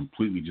yourself, just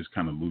completely just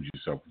kind of lose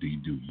yourself? Do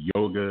you do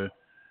yoga,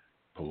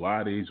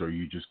 Pilates, or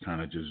you just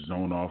kind of just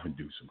zone off and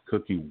do some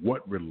cooking?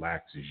 What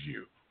relaxes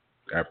you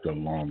after a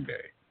long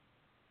day?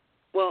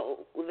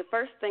 Well, the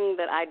first thing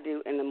that I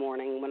do in the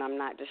morning when I'm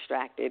not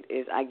distracted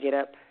is I get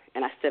up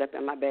and I sit up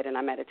in my bed and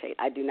I meditate.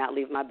 I do not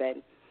leave my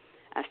bed.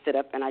 I sit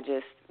up and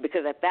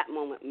because at that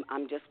moment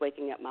I'm just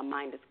waking up. My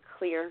mind is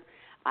clear.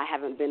 I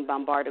haven't been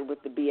bombarded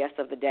with the BS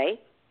of the day.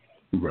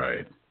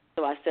 Right.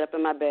 So I sit up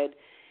in my bed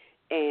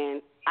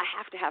and I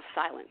have to have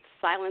silence.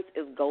 Silence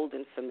is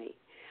golden for me.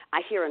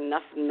 I hear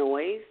enough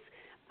noise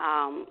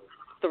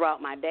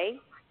throughout my day,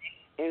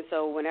 and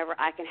so whenever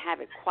I can have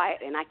it quiet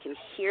and I can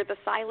hear the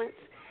silence,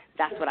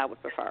 that's what I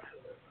would prefer,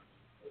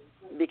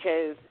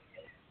 because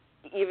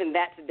even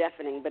that's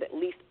deafening, but at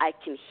least I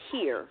can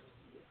hear,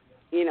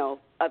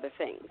 other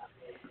things.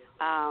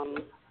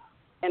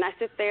 And I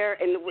sit there,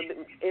 and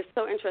it's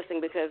so interesting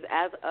because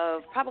as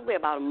of probably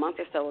about a month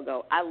or so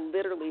ago, I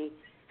literally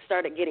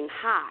started getting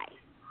high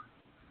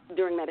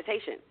during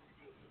meditation.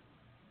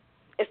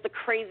 It's the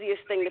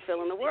craziest thing to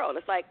feel in the world.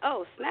 It's like,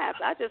 oh, snaps,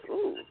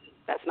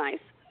 that's nice.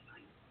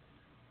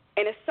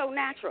 And it's so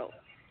natural.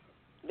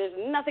 There's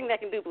nothing that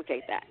can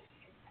duplicate that.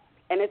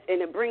 And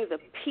it brings a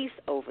peace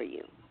over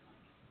you.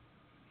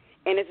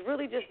 And it's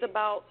really just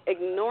about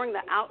ignoring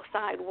the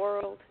outside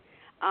world,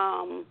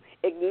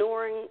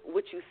 ignoring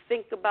what you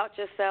think about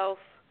yourself,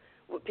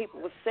 what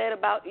people have said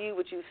about you,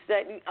 what you've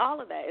said, all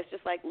of that. It's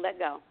just like let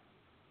go.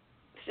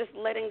 It's just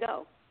letting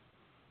go.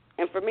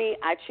 And for me,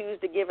 I choose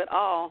to give it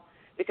all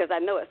because I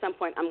know at some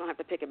point I'm going to have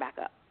to pick it back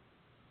up.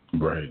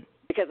 Right.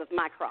 Because it's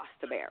my cross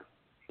to bear,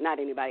 not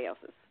anybody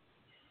else's.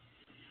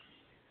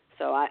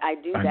 So I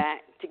do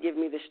that to give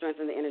me the strength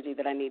and the energy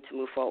that I need to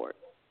move forward.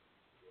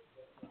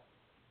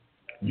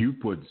 You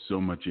put so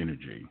much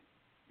energy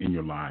in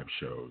your live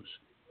shows.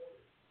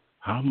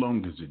 How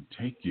long does it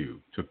take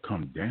you to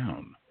come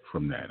down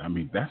from that? I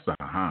mean, that's a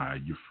high,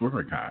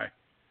 euphoric high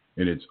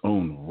in its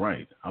own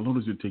right. How long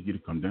does it take you to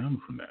come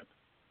down from that?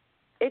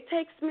 It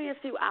takes me a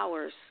few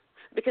hours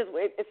because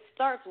it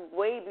starts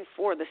way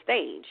before the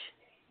stage.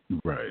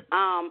 Right.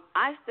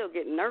 I still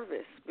get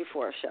nervous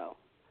before a show.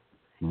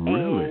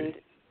 Really? And,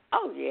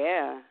 oh,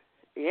 yeah.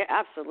 Yeah,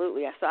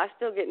 absolutely. So I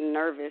still get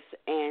nervous,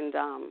 and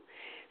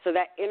so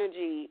that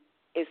energy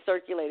is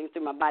circulating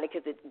through my body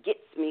because it gets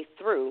me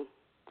through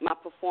my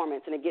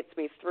performance, and it gets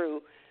me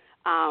through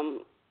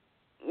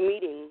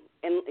meeting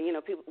and,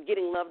 people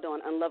getting loved on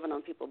and loving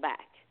on people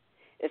back.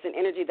 It's an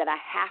energy that I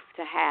have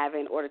to have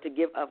in order to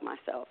give of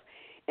myself.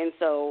 And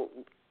so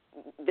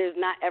there's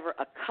not ever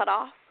a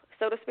cutoff,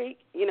 so to speak.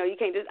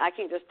 I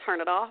can't just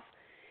turn it off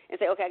and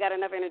say, okay, I got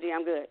enough energy,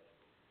 I'm good.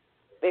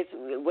 It's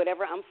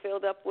whatever I'm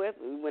filled up with,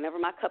 whenever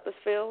my cup is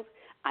filled,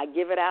 I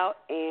give it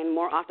out, and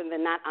more often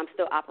than not, I'm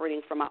still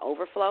operating from my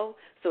overflow,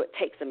 so it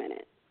takes a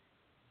minute.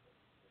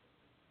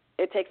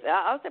 It takes,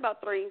 I'll say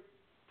about 3-4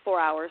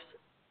 hours,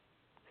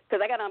 because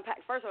I got to unpack.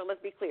 First of all,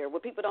 let's be clear.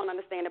 What people don't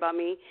understand about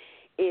me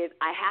is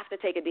I have to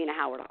take Adina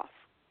Howard off.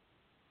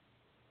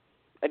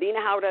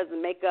 Adina Howard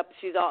doesn't make up.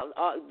 She's all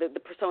the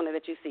persona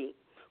that you see.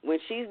 When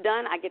she's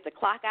done, I get to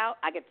clock out.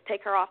 I get to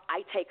take her off.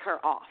 I take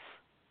her off.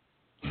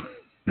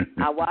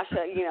 I wash her,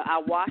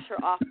 I wash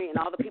her off me and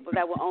all the people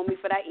that will own me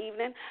for that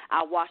evening.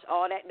 I wash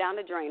all that down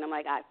the drain. I'm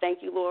like, I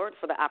thank you, Lord,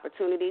 for the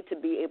opportunity to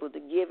be able to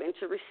give and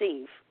to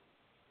receive.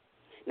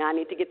 Now I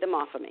need to get them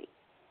off of me.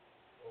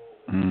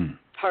 Mm.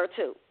 Her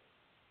too.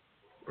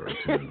 Her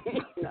too.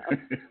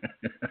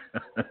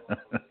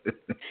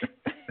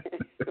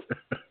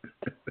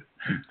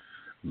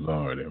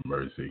 Lord have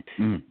mercy.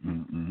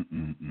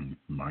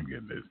 My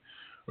goodness.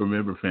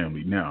 Remember,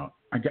 family. Now,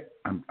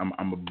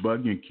 I'm a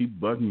bug you and keep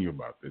bugging you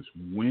about this.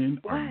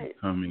 When are you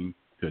coming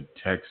to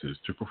Texas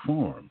to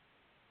perform?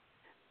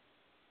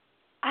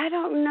 I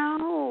don't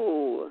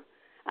know.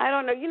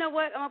 You know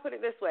what? I'm going to put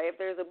it this way. If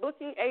there's a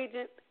booking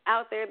agent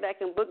out there that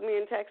can book me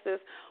in Texas,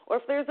 or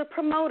if there's a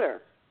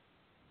promoter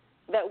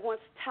that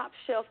wants top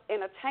shelf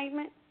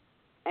entertainment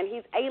and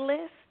he's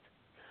A-list,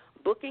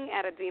 booking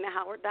at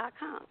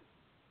adinahoward.com.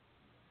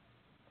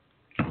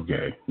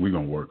 Okay, we're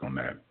going to work on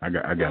that. I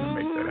got to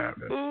make that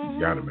happen. I'm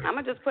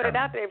going to just put it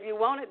out there. If you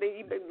want it, then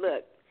you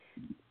look.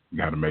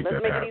 Got to make that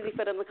happen. Let's make it easy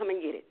for them to come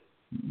and get it.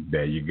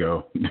 There you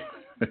go.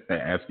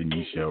 Asking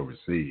you shall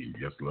receive.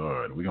 Yes,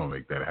 Lord. We're going to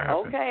make that happen.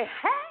 Okay.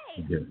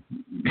 Hey! Yeah.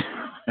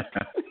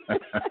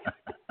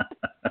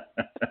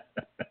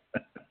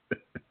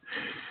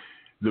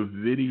 The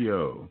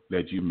video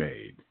that you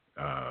made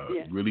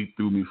really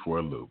threw me for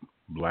a loop.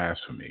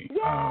 Blasphemy.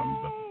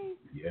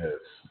 Yes.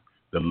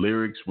 The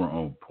lyrics were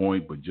on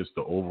point, but just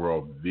the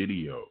overall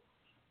video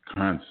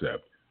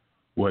concept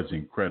was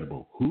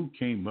incredible. Who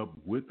came up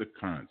with the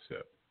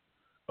concept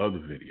of the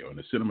video? And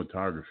the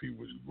cinematography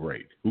was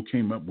great. Who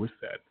came up with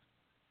that?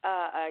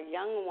 A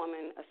young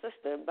woman, a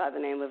sister by the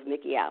name of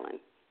Nikki Allen,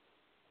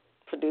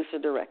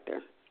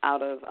 producer-director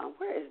out of,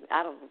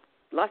 out of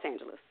Los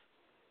Angeles.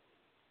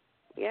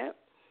 Yep.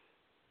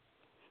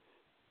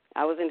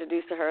 I was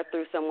introduced to her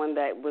through someone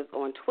that was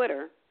on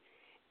Twitter,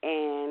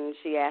 and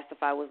she asked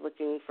if I was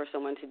looking for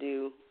someone to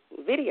do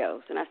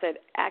videos. And I said,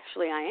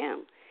 actually, I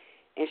am.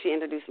 And she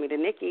introduced me to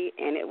Nikki,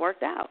 and it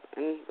worked out.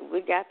 And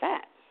we got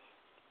that.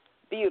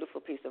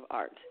 Beautiful piece of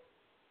art.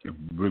 It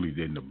really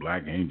did. The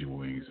Black Angel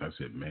Wings. I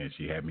said, man,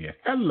 she had me at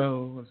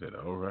hello. I said,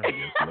 all right,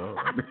 yes, Lord.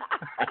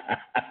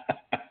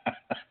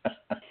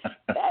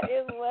 That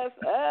is what's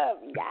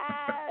up,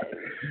 yes.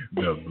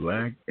 The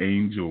Black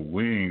Angel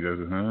Wings. I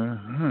said,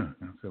 I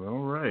said,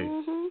 all right.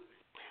 Mm-hmm.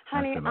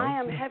 Honey, said, I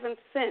am heaven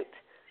sent.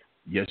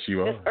 Yes,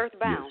 you are. Just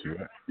earthbound. Yes, you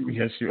are.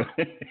 Yes, you are.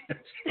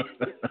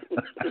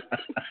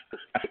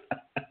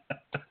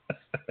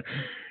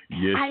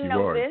 Yes, I you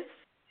know are. this.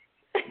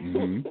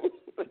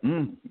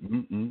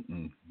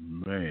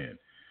 Man.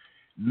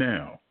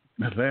 Now,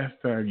 the last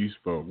time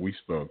we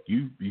spoke,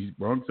 you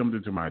brought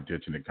something to my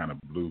attention that kind of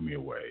blew me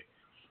away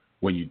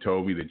when you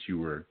told me that you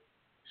were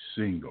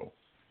single.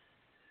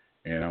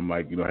 And I'm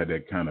like, had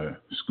that kind of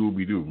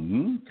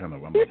Scooby-Doo kind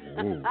of, I'm like,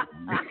 whoa.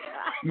 I'm like,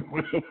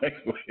 wait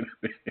a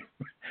minute.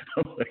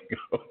 I'm like,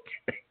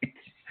 okay.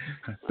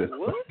 I said,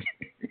 what?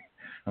 Okay.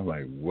 I'm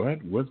like, what?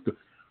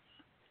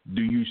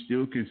 Do you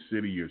still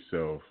consider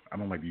yourself, I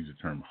don't like to use the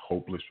term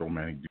hopeless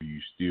romantic, do you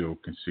still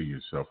consider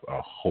yourself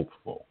a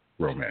hopeful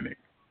romantic?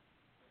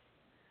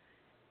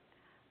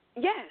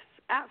 Yes,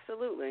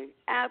 absolutely.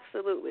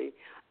 Absolutely.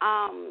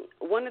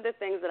 One of the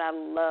things that I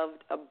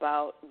loved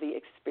about the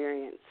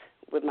experience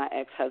with my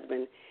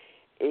ex-husband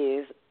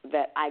is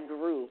that I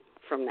grew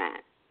from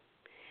that.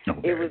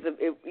 Okay. It was,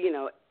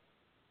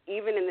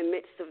 even in the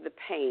midst of the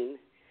pain,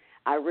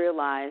 I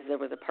realized there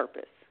was a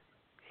purpose.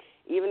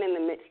 Even in the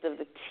midst of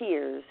the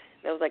tears,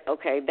 I was like,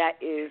 okay,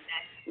 that is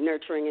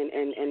nurturing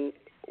and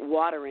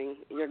watering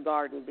your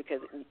garden because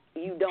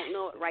you don't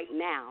know it right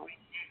now,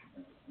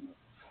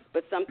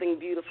 but something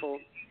beautiful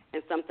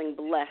and something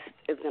blessed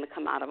is going to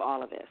come out of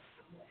all of this.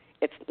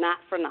 It's not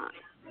for naught.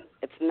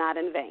 It's not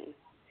in vain.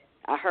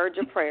 I heard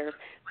your prayers.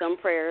 Some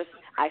prayers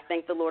I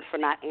thank the Lord for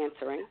not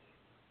answering,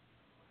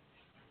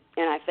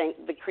 and I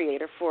thank the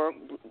Creator for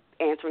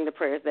answering the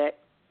prayers that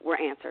were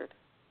answered.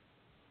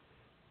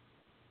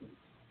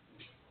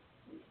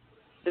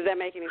 Does that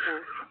make any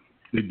sense?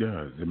 It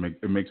does.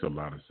 It makes a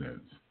lot of sense.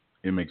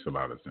 It makes a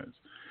lot of sense.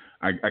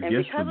 I and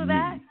guess because for of me,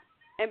 that,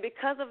 and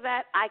because of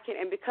that,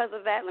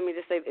 let me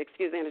just say,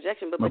 excuse the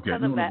interjection, but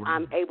because of that,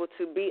 I'm able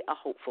to be a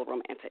hopeful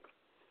romantic.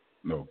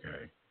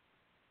 Okay.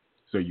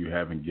 So you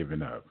haven't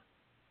given up.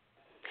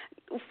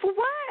 For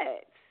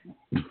what?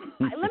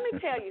 Let me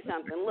tell you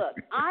something. Look,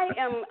 I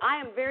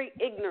am very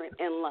ignorant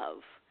in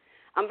love.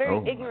 I'm very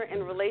ignorant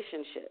in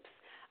relationships.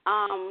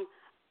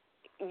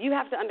 You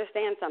have to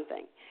understand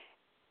something.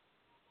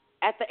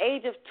 At the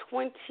age of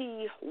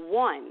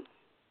 21,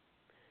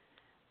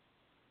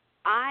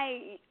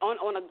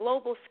 on a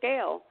global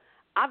scale,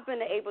 I've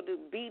been able to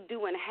be,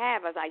 do, and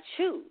have as I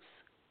choose.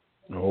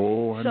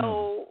 Oh, I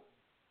know.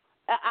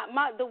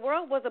 So the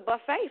world was a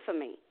buffet for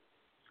me.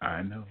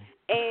 I know.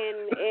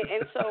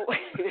 And so,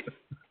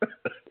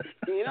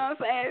 you know what I'm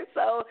saying?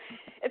 So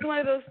it's one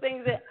of those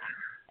things that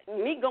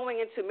me going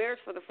into marriage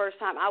for the first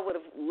time, I would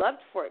have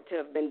loved for it to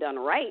have been done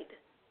right.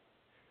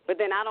 But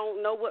then I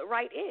don't know what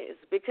right is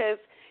because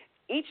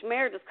each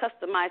marriage is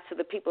customized to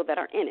the people that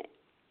are in it.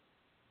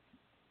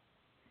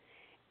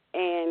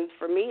 And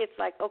for me, it's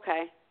like,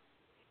 okay,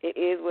 it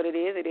is what it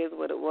is. It is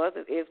what it was.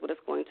 It is what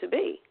it's going to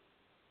be.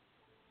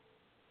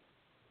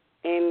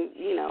 And,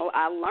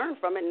 I learned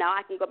from it. Now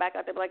I can go back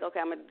out there and be like, okay,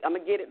 I'm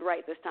going to get it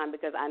right this time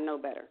because I know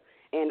better.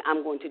 And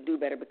I'm going to do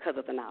better because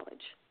of the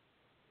knowledge.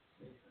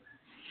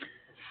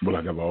 Well,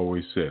 like I've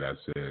always said,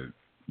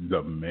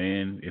 the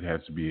man, it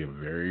has to be a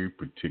very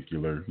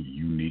particular,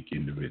 unique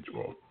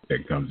individual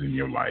that comes in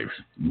your life,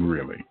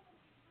 really.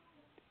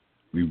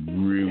 We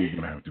really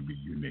going to have to be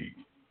unique.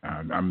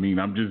 I mean,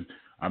 I'm just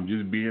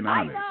being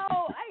honest.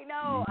 I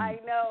know.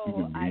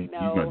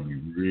 You're going to be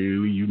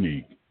really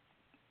unique.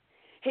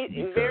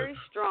 He's very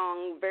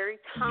strong, very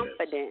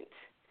confident.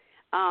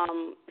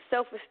 Yes.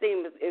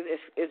 Self-esteem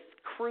is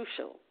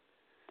crucial.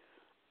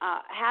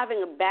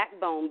 Having a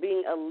backbone,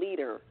 being a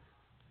leader,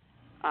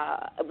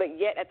 but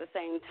yet at the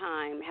same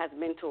time has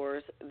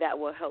mentors that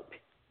will help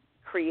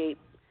create,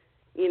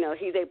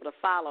 he's able to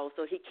follow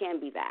so he can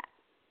be that.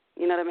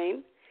 You know what I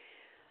mean?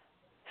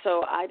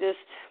 So I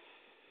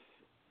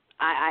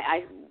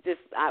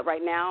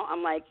right now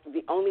I'm like,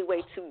 the only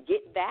way to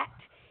get that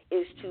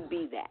is to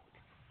be that.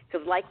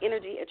 Because like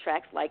energy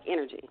attracts like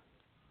energy.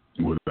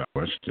 Without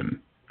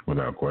question.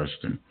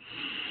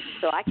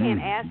 So I can't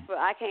ask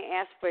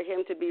for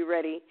him to be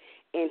ready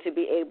and to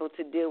be able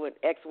to deal with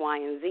X, Y,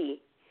 and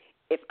Z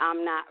if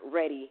I'm not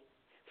ready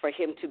for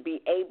him to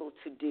be able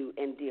to do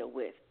and deal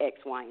with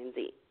X, Y, and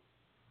Z.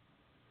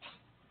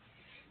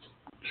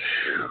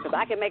 Because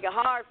I can make it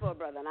hard for a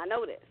brother, and I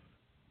know this.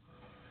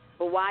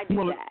 But why do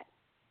that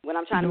when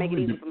I'm trying to make it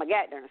easy for my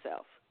goddamn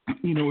self?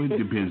 It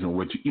depends on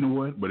what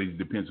but it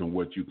depends on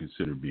what you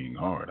consider being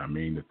hard. I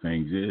mean, the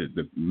thing is,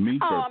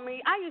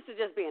 I used to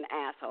just be an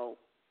asshole.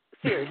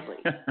 Seriously.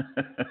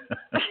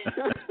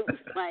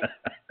 Like,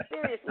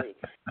 seriously.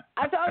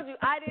 I told you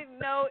I didn't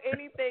know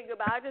anything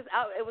about it.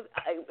 It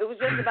was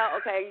just about,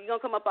 okay, you're going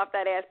to come up off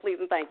that ass, please,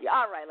 and thank you.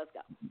 All right, let's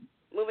go.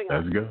 Moving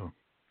on. Let's go.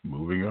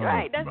 Moving on.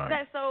 Right. That's.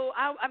 So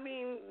I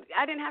mean,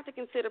 I didn't have to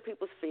consider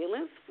people's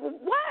feelings. For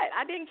what?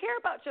 I didn't care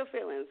about your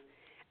feelings.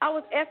 I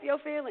was F your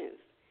feelings.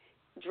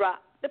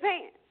 Drop the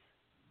pants.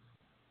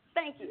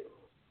 Thank you.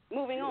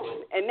 Moving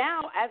on. And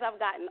now, as I've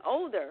gotten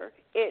older,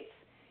 it's,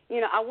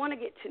 I want to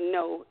get to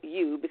know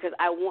you because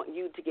I want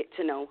you to get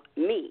to know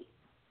me.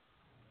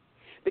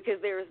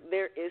 Because there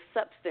is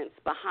substance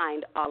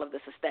behind all of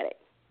this aesthetic.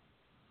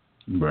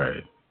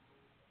 Right.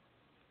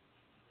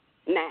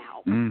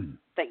 Now,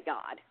 thank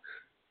God.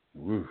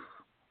 Oof.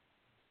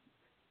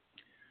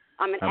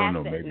 I'm an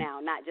asset now,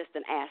 not just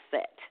an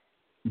asset.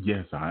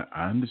 Yes, I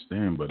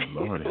understand, but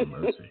Lord have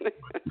mercy.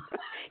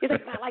 You're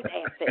like, I like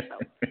the asset,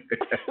 though.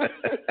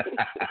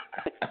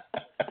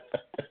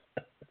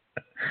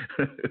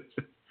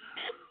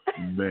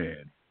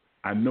 Man,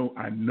 I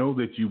know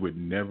that you would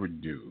never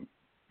do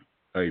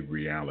a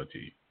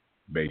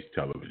reality-based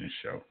television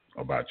show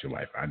about your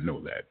life. I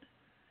know that.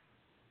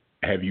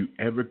 Have you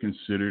ever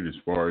considered, as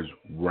far as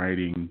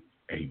writing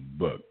a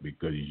book,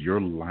 because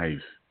your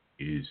life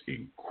is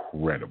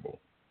incredible?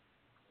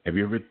 Have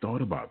you ever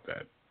thought about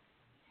that?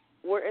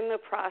 We're in the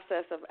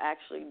process of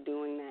actually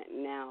doing that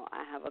now.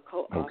 I have a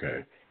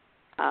co-author,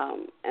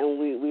 and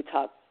we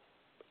talk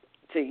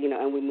to,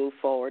 and we move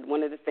forward.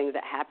 One of the things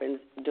that happens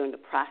during the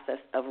process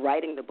of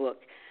writing the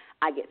book,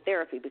 I get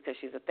therapy because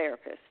she's a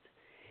therapist.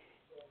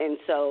 And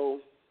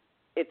so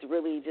it's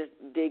really just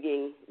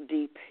digging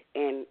deep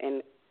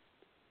and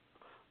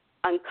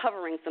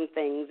uncovering some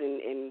things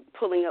and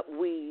pulling up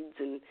weeds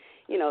and,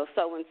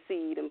 sowing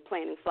seed and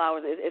planting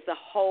flowers. It's a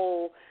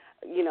whole,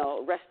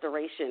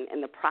 restoration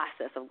in the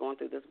process of going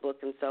through this book.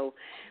 And so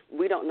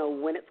we don't know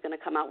when it's going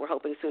to come out. We're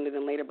hoping sooner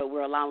than later, but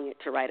we're allowing it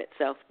to write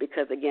itself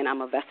because, again,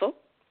 I'm a vessel.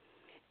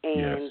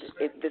 And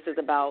this is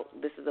about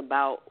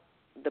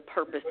the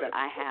purpose that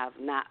I have,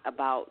 not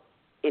about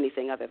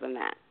anything other than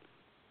that.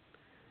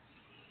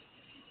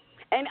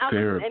 And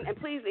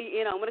please,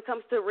 when it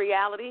comes to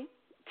reality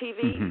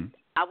TV,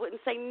 I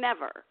wouldn't say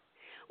never.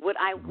 What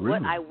I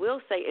will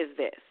say is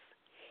this: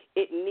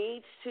 it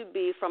needs to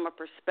be from a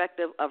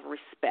perspective of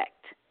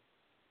respect,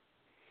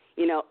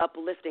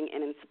 uplifting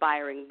and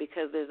inspiring,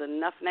 because there's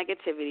enough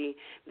negativity,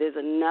 there's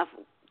enough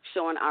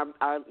showing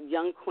our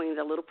young queens,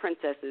 our little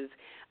princesses,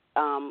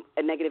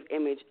 a negative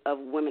image of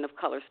women of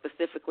color,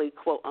 specifically,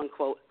 quote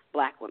unquote,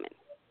 black women.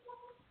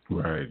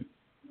 Right.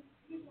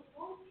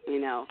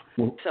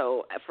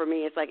 So for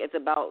me, it's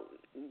about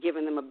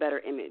giving them a better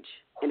image.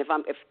 And if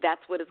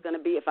that's what it's going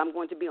to be, if I'm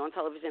going to be on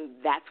television,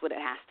 that's what it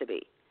has to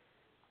be.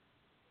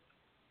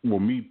 Well,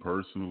 me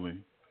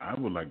personally, I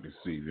would like to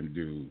see them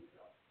do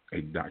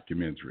a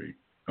documentary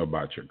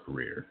about your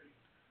career.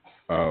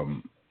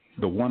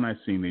 The one I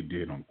seen they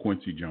did on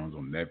Quincy Jones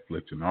on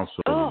Netflix, and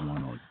also the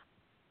one on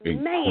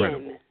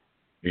Incredible.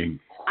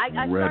 I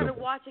started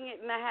watching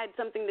it and I had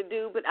something to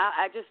do, but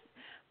I just,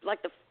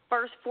 like the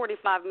first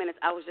 45 minutes,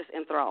 I was just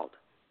enthralled.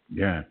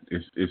 Yeah,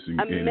 it's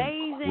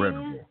amazing.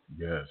 Incredible.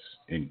 Yes,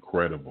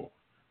 incredible.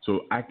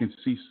 So I can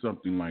see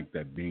something like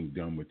that being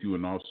done with you.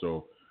 And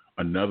also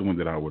another one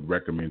that I would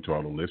recommend to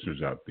all the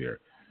listeners out there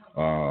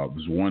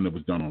was one that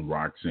was done on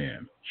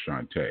Roxanne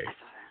Shante.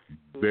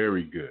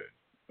 Very good.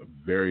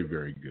 Very,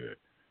 very good.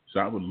 So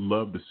I would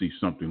love to see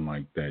something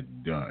like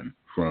that done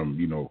from,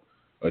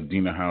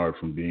 Adina Howard,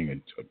 from being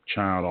a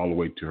child all the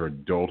way to her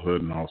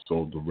adulthood, and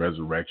also the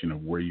resurrection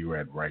of where you're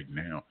at right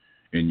now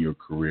in your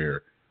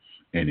career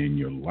and in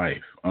your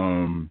life.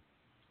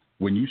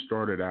 When you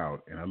started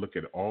out, and I look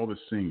at all the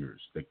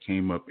singers that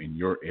came up in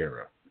your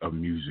era of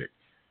music,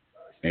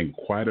 and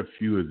quite a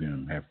few of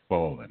them have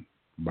fallen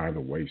by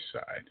the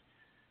wayside.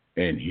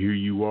 And here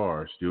you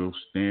are, still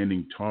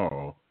standing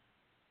tall,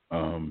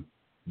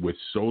 with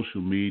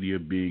social media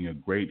being a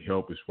great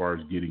help as far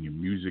as getting your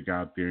music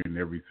out there and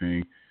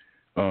everything.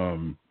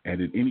 And at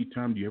any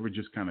time, do you ever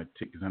just kind of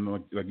because I know,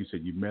 like you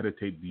said, you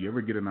meditate. Do you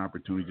ever get an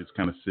opportunity to just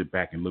kind of sit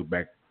back and look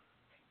back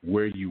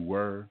where you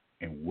were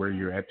and where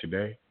you're at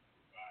today?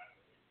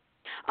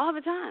 All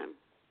the time,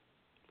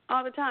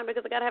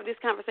 because I got to have these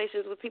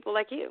conversations with people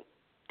like you,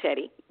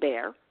 Teddy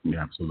Bear.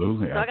 Yeah,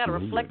 absolutely. So I got to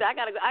reflect. I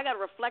got to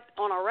reflect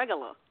on a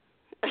regular.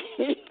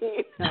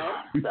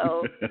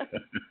 So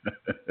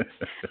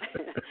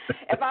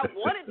if I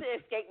wanted to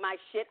escape my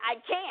shit, I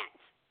can't.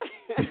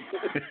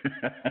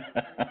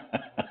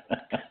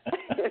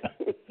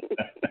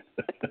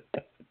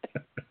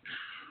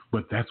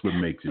 But that's what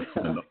makes it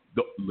fun.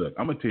 Look,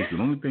 I'm going to tell you,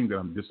 the only thing that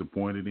I'm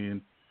disappointed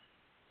in,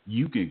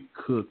 you can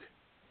cook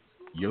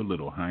your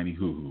little hiney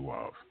hoo-hoo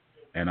off.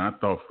 And I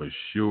thought for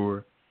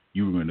sure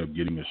you were going to end up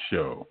getting a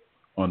show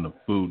on the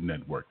Food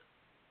Network.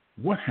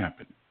 What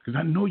happened? Because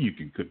I know you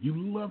can cook. You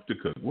love to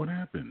cook. What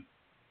happened?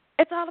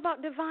 It's all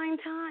about divine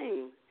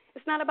time.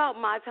 It's not about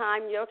my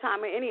time, your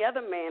time, or any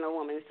other man or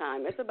woman's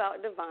time. It's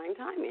about divine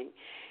timing.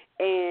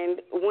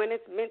 And when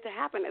it's meant to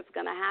happen, it's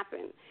going to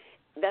happen.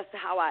 That's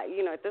how I,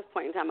 at this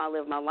point in time, I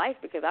live my life,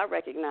 because I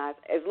recognize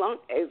as long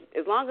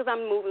as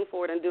I'm moving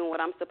forward and doing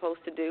what I'm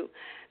supposed to do,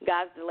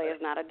 God's delay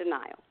is not a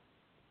denial.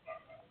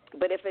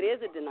 But if it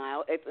is a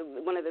denial, it's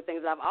one of the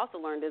things I've also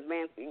learned is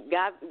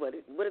God. What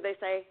do they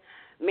say?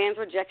 Man's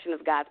rejection is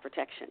God's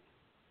protection.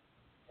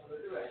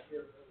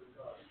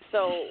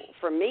 So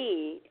for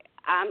me,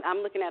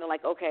 I'm looking at it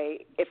like,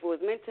 okay, if it was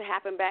meant to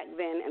happen back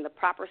then and the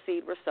proper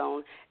seed were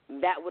sown,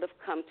 that would have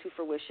come to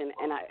fruition,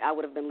 and I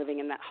would have been living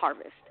in that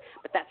harvest.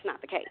 But that's not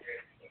the case.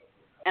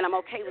 And I'm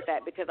okay with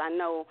that because I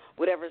know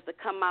whatever's to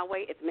come my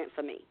way, it's meant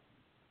for me.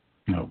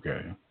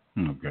 Okay.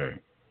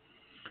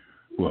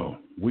 Well,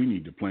 we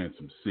need to plant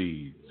some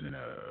seeds and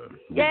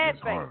get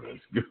this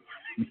harvest.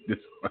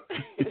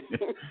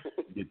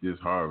 Get this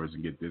harvest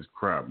and get this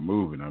crop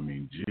moving. I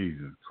mean,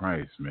 Jesus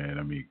Christ, man.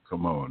 I mean,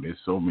 come on. There's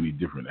so many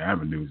different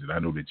avenues that I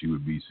know that you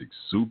would be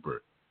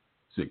super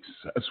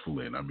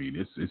successful in. I mean,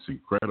 it's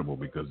incredible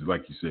because,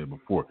 like you said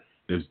before,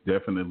 there's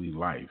definitely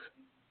life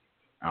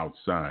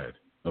outside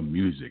of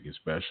music,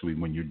 especially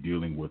when you're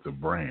dealing with a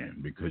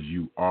brand, because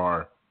you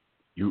are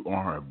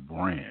a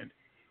brand.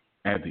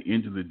 At the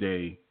end of the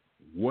day,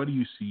 what do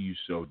you see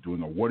yourself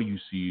doing, or what do you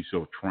see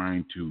yourself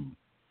trying to,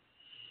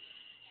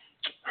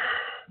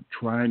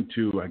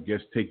 I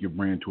guess, take your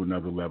brand to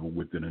another level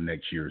within the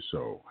next year or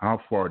so? How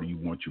far do you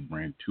want your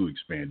brand to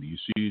expand? Do you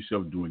see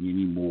yourself doing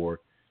any more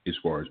as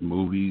far as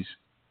movies,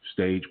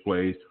 stage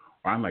plays?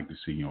 I'd like to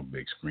see you on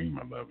big screen,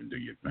 my love, and do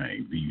your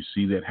thing. Do you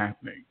see that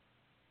happening?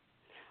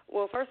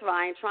 Well, first of all,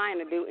 I ain't trying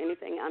to do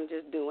anything. I'm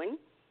just doing.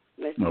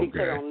 Let's be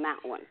clear on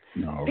that one.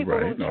 People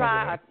who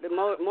try,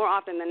 more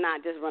often than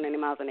not, just running their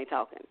mouths and they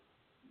talking.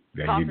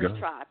 There Talkers you go.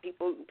 try.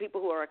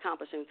 People who are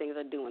accomplishing things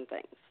are doing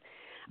things.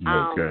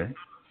 Okay.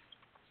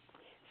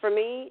 For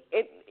me,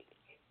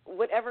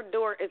 whatever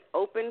door is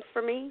open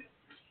for me,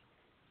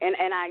 and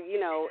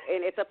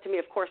it's up to me,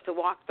 of course, to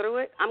walk through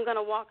it. I'm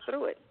gonna walk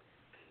through it.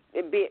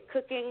 Be it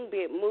cooking, be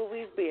it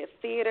movies, be it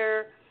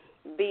theater,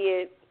 be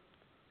it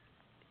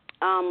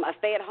a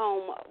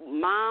stay-at-home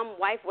mom,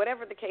 wife,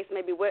 whatever the case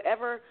may be,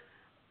 wherever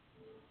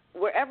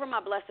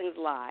my blessings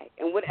lie,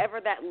 and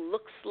whatever that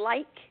looks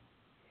like,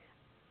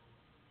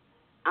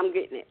 I'm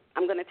getting it.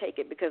 I'm going to take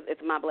it because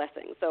it's my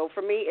blessing. So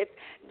for me,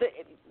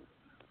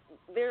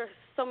 there are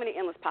so many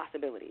endless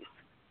possibilities,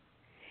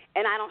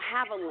 and I don't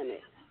have a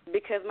limit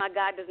because my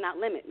God does not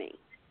limit me.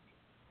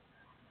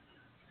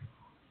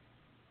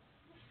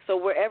 So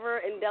wherever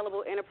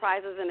Indelible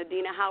Enterprises and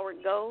Adina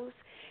Howard goes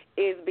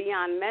is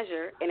beyond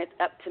measure, and it's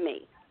up to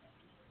me.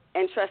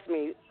 And trust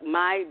me,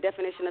 my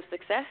definition of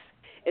success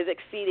is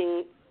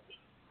exceeding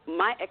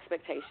my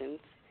expectations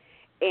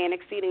and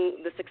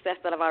exceeding the success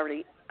that I've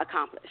already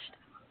accomplished.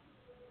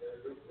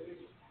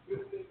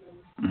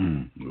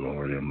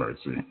 Lord have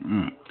mercy.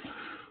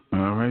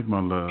 All right, my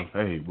love.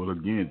 Hey, well,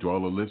 again, to all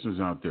the listeners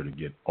out there, to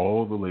get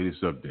all the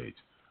latest updates,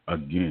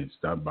 again,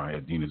 stop by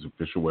Adina's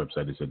official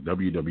website. It's at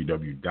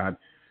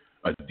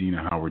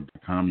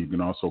www.adinahoward.com. You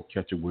can also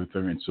catch up with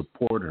her and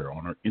support her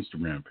on her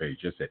Instagram page.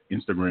 Just at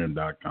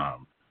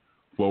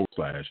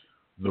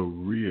instagram.com/The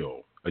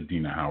Real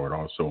Adina Howard.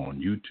 Also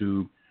on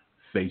YouTube,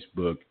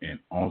 Facebook, and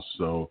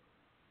also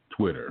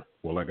Twitter.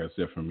 Well, like I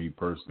said, for me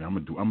personally, I'm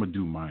gonna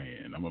do my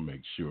end. I'm gonna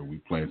make sure we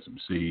plant some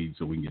seeds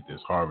so we can get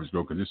this harvest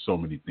grow. Because there's so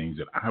many things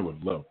that I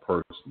would love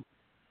personally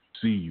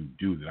see you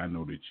do that I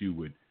know that you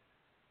would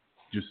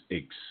just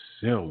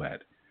excel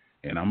at.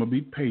 And I'm gonna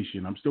be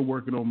patient. I'm still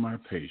working on my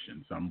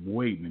patience. I'm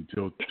waiting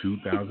until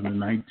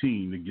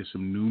 2019 to get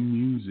some new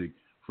music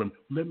from.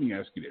 Let me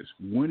ask you this: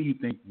 when do you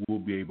think I will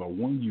be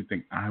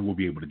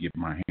able to get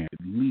my hand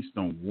at least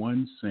on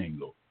one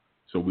single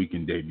so we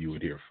can debut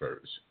it here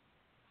first?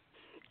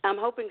 I'm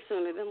hoping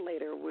sooner than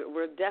later.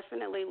 We're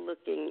definitely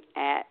looking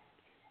at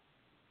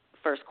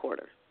first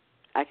quarter.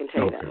 I can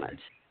tell you that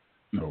much.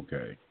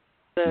 Okay.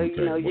 So,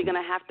 you're going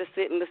to have to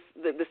sit in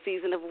the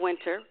season of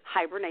winter,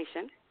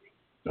 hibernation.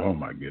 Oh,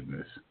 my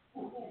goodness.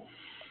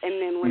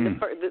 And then when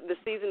the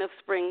season of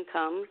spring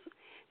comes,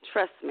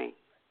 trust me,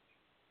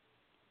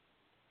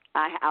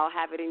 I'll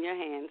have it in your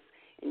hands,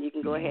 and you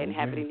can go ahead and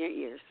have it in your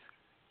ears.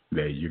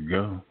 There you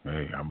go.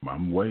 Hey,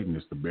 I'm waiting.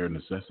 It's the bare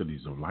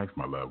necessities of life,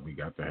 my love. We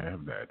got to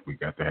have that. We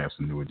got to have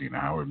some new Adina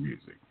Howard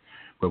music.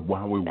 But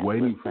while we're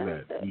waiting for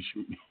that,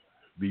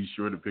 be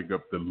sure to pick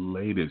up the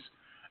latest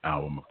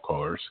album, of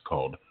course,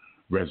 called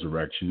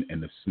Resurrection,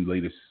 and the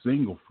latest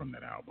single from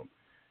that album,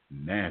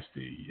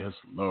 Nasty. Yes,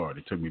 Lord.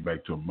 It took me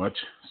back to a much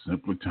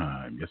simpler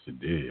time. Yes,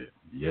 it did.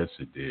 Yes,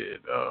 it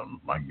did.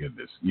 My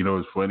goodness.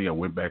 It's funny. I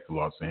went back to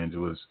Los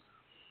Angeles,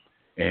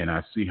 and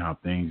I see how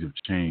things have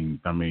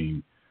changed. I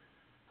mean,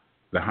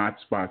 the hot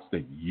spots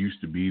that used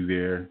to be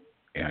there,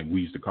 and we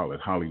used to call it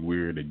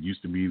Hollywood, that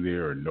used to be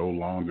there are no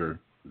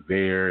longer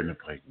there. And it's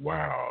like,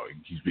 wow, it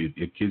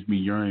gives me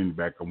yearning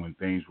back on when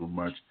things were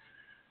much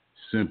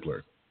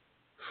simpler.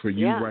 For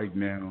you right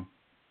now,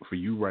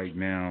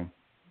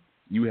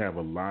 you have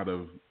a lot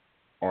of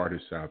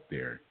artists out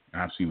there.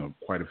 I've seen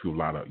quite a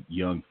lot of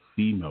young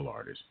female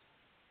artists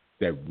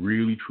that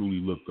really, truly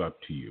look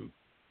up to you,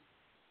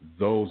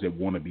 those that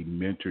want to be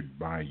mentored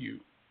by you.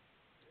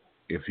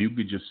 If you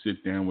could just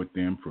sit down with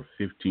them for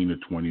 15 or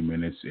 20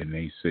 minutes and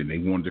they said they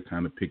wanted to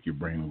kind of pick your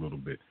brain a little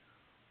bit,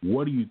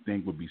 what do you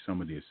think would be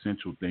some of the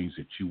essential things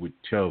that you would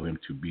tell them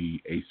to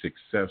be a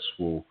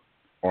successful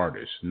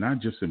artist, not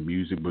just in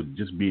music, but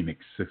just being a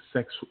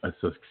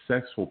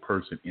successful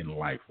person in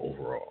life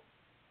overall?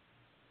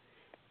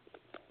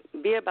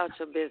 Be about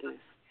your business.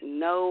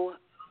 Know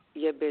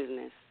your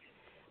business.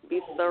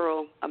 Be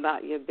thorough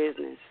about your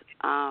business.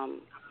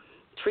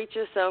 Treat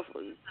yourself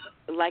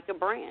like a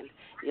brand.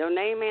 Your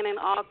name ain't in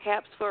all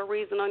caps for a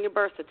reason on your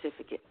birth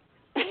certificate.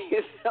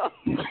 So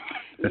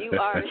you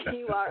are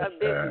a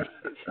business.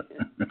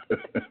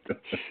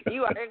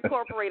 You are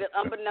incorporated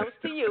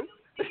unbeknownst to you.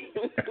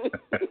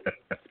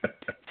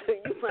 So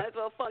you might as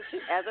well function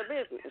as a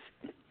business.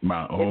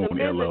 My own it's a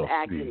business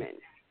LLC. acumen.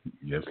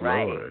 Yes,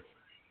 right. Lord.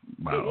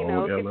 My you own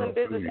know, LLC. get some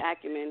business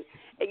acumen.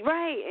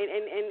 Right.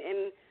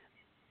 And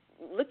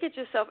look at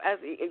yourself as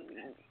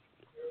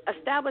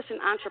establish an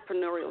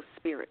entrepreneurial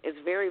spirit. It's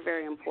very,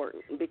 very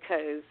important,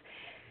 because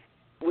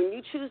when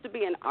you choose to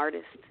be an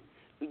artist,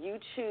 you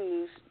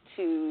choose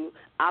to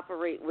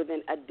operate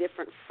within a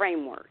different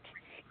framework.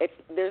 It's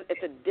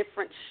a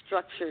different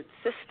structured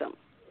system.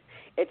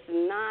 It's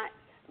not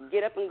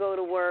get up and go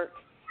to work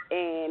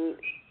and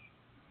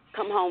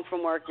come home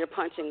from work, you're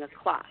punching a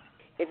clock.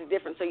 It's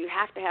different. So you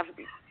have to have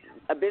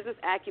a business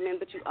acumen,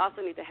 but you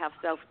also need to have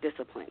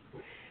self-discipline.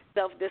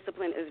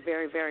 Self-discipline is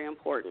very, very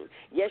important.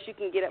 Yes, you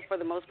can get up for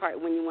the most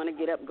part when you want to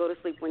get up, go to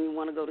sleep when you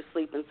want to go to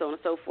sleep, and so on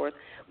and so forth,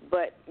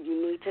 but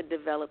you need to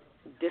develop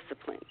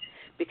discipline,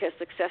 because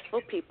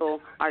successful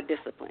people are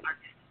disciplined.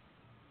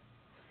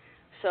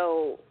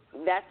 So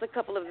that's a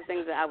couple of the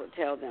things that I would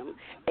tell them.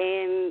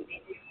 And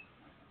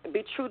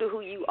be true to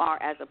who you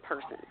are as a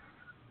person.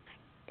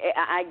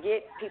 I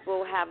get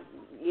people have,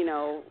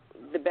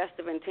 the best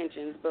of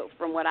intentions, but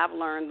from what I've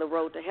learned, the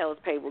road to hell is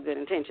paved with good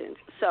intentions.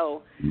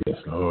 So yes,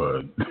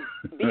 Lord.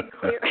 Be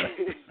clear.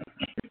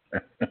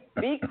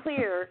 Be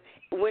clear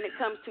when it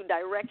comes to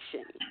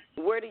direction.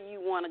 Where do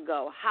you want to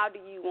go? How do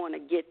you want to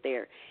get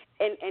there?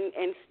 And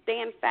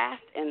stand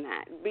fast in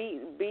that.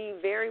 Be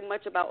very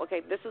much about, okay,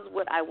 this is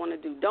what I want to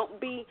do.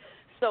 Don't be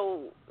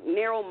so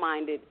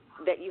narrow-minded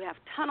that you have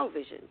tunnel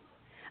vision.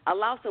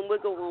 Allow some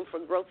wiggle room for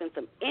growth and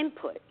some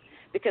input,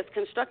 because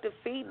constructive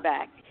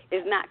feedback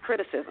is not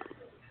criticism.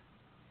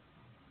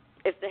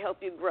 It's to help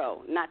you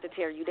grow, not to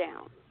tear you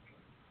down.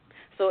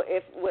 So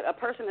if what a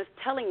person is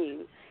telling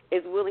you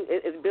is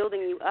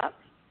building you up,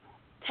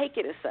 take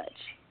it as such.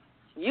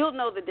 You'll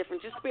know the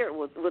difference. Your spirit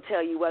will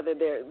tell you whether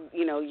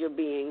you're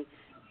being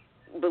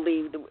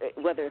believed,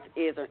 whether it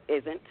is or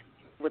isn't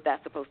what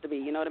that's supposed to be.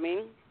 You know what I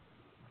mean?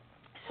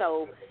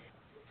 So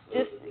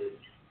just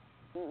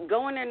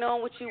go in there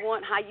knowing what you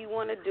want, how you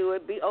want to do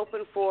it. Be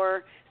open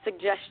for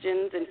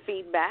suggestions and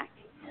feedback.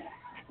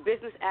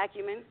 Business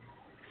acumen,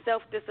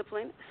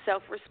 self-discipline,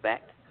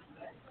 self-respect,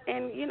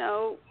 and,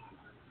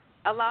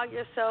 allow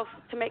yourself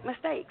to make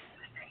mistakes.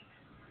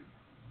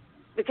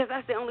 Because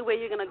that's the only way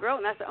you're going to grow,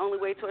 and that's the only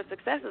way towards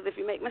success is if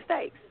you make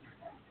mistakes.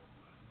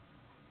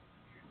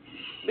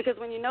 Because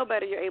when you know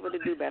better, you're able to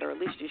do better. At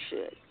least you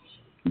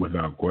should.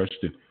 Without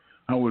question.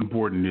 How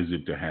important is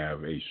it to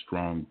have a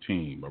strong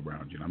team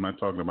around you? And I'm not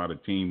talking about a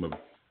team of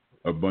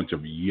a bunch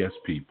of yes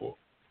people,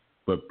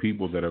 but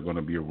people that are going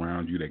to be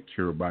around you that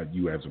care about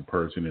you as a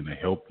person and to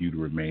help you to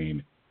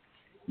remain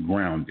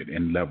grounded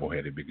and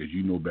level-headed, because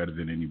you know better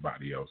than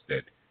anybody else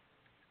that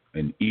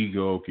an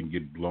ego can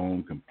get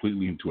blown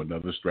completely into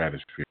another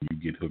stratosphere. You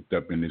get hooked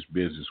up in this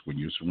business when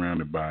you're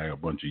surrounded by a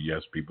bunch of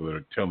yes people that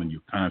are telling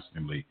you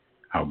constantly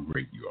how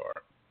great you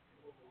are.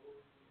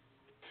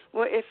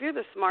 Well, if you're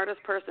the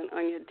smartest person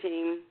on your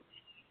team,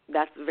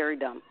 that's very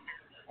dumb,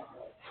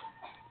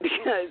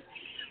 because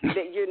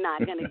that you're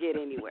not going to get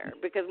anywhere.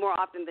 Because more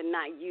often than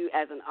not, you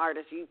as an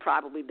artist, you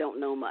probably don't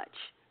know much,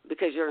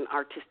 because you're an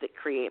artistic,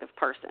 creative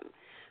person.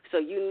 So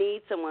you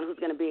need someone who's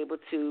going to be able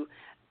to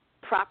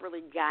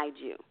properly guide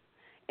you.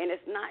 And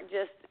it's not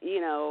just,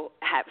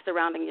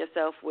 surrounding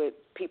yourself with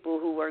people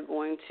who are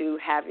going to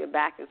have your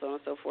back and so on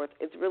and so forth.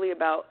 It's really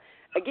about,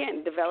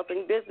 again,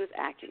 developing business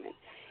acumen.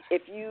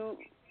 If you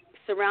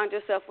surround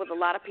yourself with a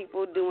lot of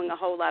people doing a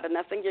whole lot of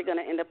nothing, you're going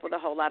to end up with a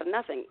whole lot of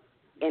nothing.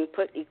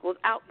 Input equals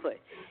output.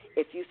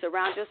 If you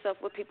surround yourself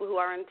with people who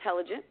are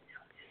intelligent,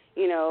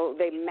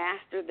 they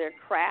master their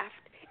craft,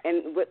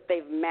 and what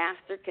they've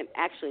mastered can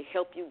actually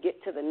help you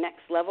get to the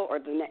next level or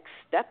the next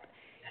step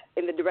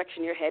in the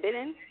direction you're headed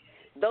in,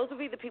 those will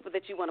be the people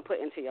that you want to put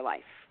into your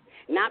life,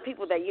 not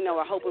people that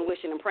are hoping,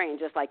 wishing, and praying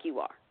just like you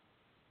are.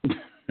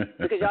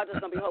 Because y'all just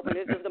going to be hoping.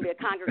 There's just going to be a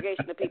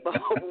congregation of people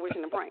hoping,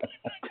 wishing, and praying.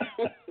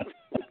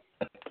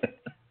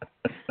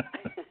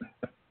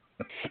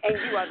 And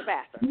you are the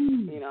pastor.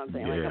 You know what I'm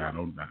saying? Yeah,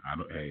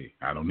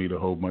 I don't need a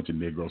whole bunch of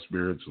Negro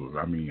spirituals.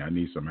 I mean, I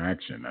need some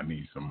action. I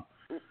need some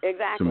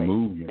some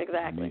movement.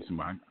 Exactly.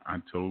 I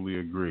totally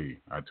agree.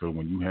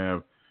 When you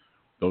have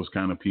those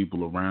kind of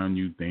people around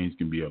you, things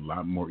can be a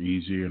lot more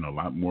easier and a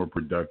lot more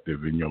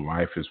productive in your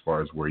life as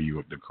far as where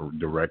the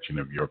direction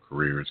of your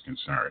career is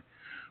concerned.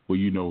 Well,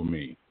 you know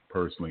me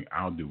personally,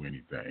 I'll do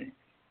anything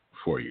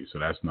for you, so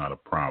that's not a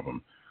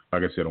problem.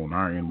 Like I said, on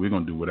our end, we're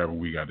going to do whatever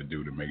we got to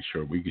do to make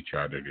sure we get you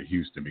out there to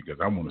Houston, because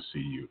I want to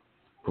see you.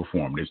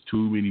 perform. There's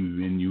too many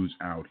venues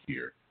out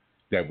here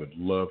that would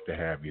love to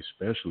have you,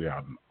 especially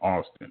out in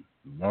Austin.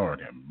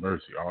 Lord have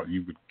mercy.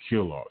 You would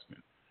kill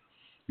Austin.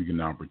 You get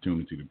an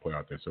opportunity to play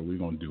out there. So we're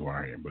going to do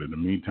our hand. But in the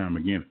meantime,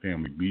 again,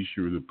 family, be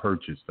sure to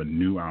purchase the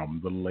new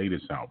album, the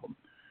latest album,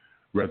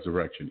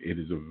 Resurrection. It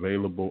is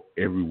available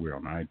everywhere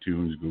on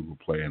iTunes, Google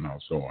Play, and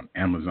also on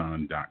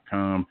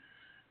Amazon.com.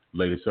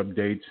 Latest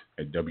updates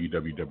at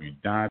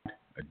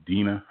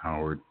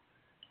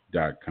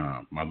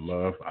www.adinahoward.com. My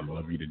love, I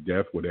love you to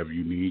death. Whatever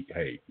you need,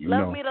 hey, you love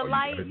know. Love me to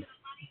life.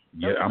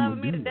 Yeah, I'm love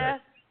me gonna do to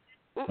that.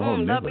 death.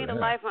 Love me to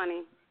life,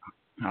 honey.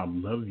 I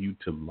love you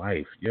to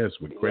life. Yes,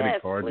 with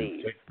credit cards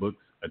please. and checkbooks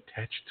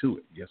attached to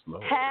it. Yes,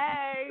 Lord.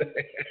 Hey,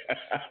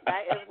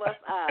 that is what's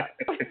up.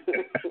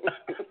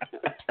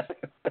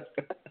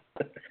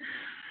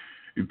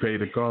 You pay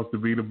the cost to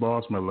be the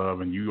boss, my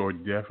love, and you are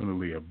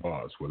definitely a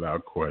boss,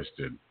 without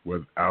question.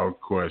 Without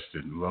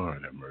question.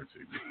 Lord have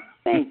mercy.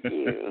 Thank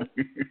you.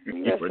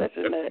 You're such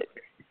a nut.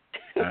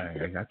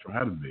 I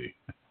try to be.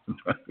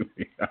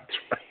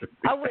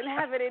 I wouldn't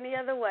have it any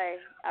other way.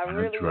 I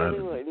really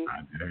wouldn't.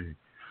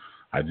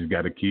 I just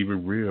got to keep it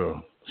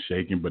real.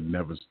 Shaken but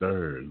never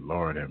stirred.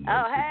 Lord have mercy.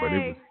 Oh,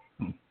 hey.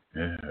 But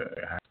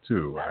I have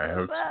to.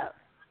 Up.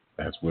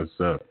 That's what's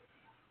up.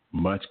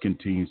 Much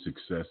continued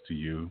success to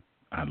you.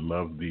 I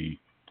love the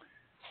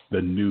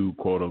new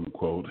quote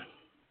unquote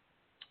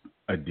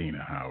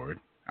Adina Howard.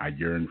 I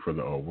yearn for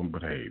the old one,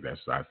 but hey, that's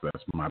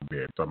my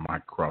bear. So I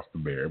might cross the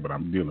bear, but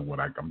I'm dealing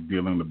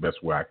the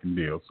best way I can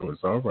deal. So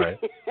it's all right.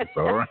 It's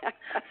all right.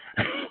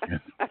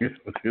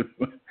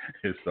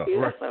 It's all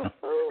You're right. so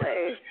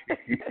foolish.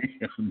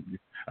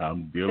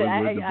 I'm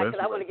dealing with the best.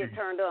 I want to get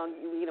turned on.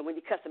 When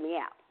you're cussing me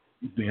out.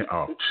 Then,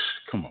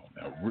 come on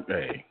now.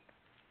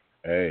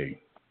 Hey,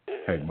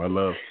 my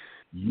love.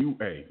 You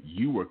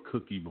were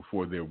cookie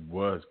before there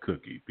was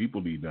cookie. People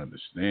need to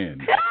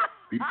understand that.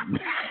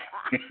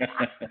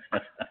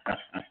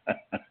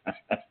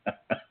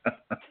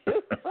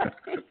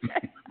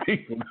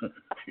 People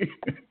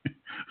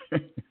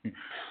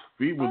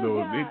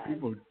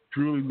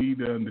truly need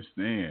to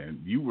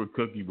understand. You were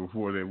cookie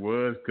before there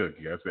was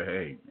cookie. I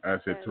said,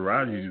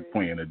 Taraji's just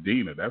playing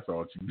Adina. That's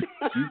all she's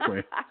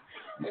playing.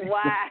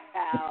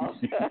 Wow.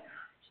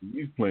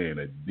 She's playing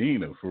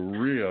Adina for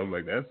real. I'm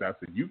like, I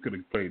said, you could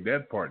have played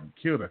that part and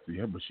killed. I said,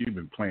 yeah, but she'd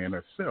been playing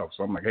herself.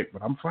 So I'm like, hey,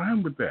 but I'm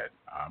fine with that.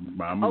 I'm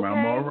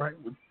all right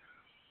with.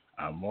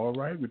 I'm all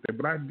right with that.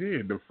 But I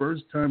did the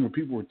first time when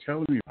people were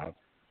telling me about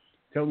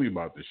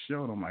the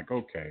show, and I'm like,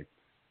 okay.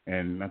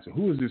 And I said,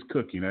 who is this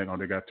cookie?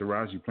 And they got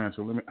Taraji playing.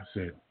 So I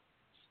said,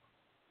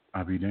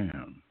 I'll be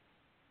damned.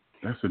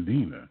 That's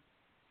Adina.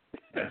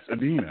 That's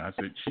Adina. I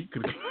said, she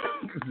could.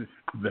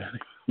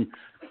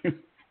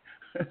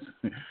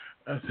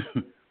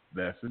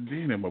 That's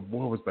Adina. My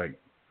boy was like,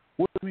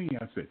 what do you mean?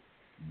 I said,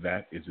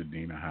 that is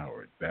Adina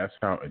Howard. That's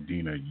how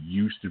Adina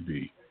used to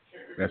be.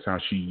 That's how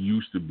she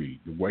used to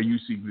be. The way you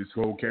see this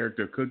whole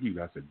character, Cookie,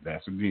 I said,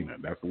 that's Adina.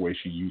 That's the way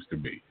she used to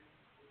be.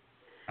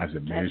 I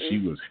said, man, she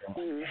was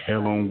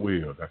hell on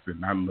wheels. I said,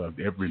 and I loved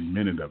every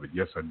minute of it.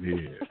 Yes, I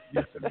did.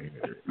 Yes, I did.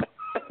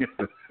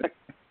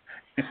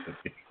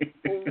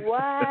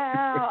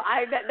 Wow.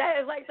 That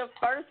is like the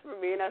first for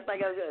me. And I was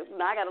like,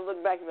 now I got to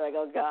look back and be like,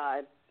 oh,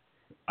 God.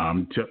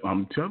 I'm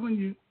telling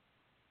you.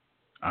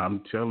 I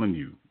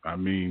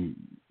mean,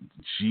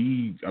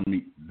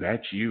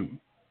 that's you.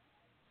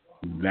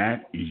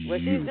 That is you. Well,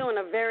 she's doing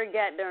a very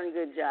goddamn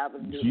good job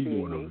of She's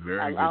doing a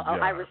very good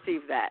job. I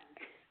received that.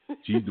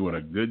 She's doing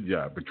a good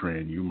job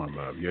portraying you, my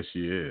love. Yes,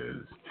 she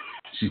is.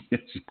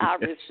 I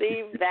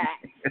received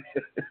that.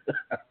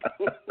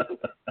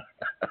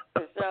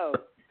 So,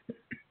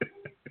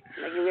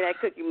 give me that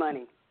cookie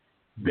money.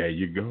 There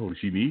you go.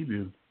 She needs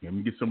it. Let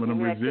me get some of them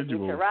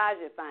residuals.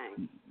 Taraji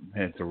thing.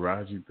 That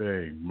Taraji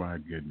thing. My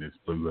goodness.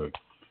 But look,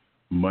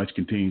 much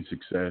continued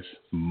success.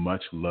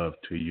 Much love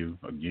to you.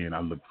 Again,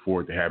 I look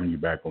forward to having you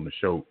back on the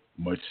show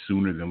much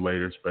sooner than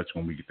later, especially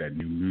when we get that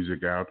new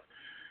music out.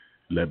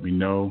 Let me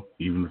know.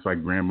 Even if it's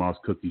like Grandma's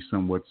cookie,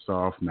 somewhat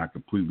soft, not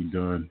completely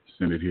done,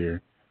 send it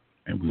here,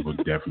 and we will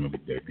definitely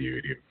debut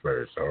it here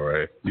first, all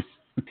right?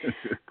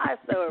 I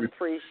so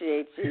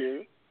appreciate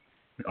you.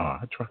 Oh,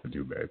 I try to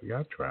do, baby.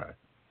 I try.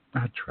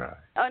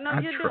 Oh, no,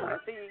 you're doing.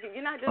 See,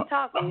 you're not just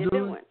talking. You're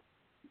doing.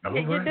 All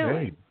you're right, doing.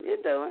 hey.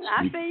 You're doing.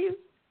 I see you.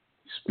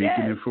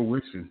 Speaking in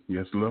fruition.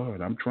 Yes,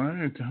 Lord. I'm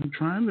trying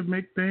to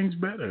make things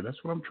better.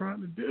 That's what I'm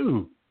trying to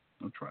do.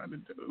 You keep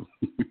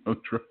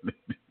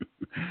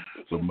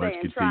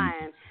saying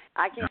trying.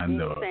 I keep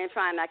saying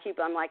trying. I'm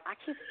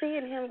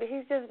seeing him, but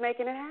he's just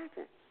making it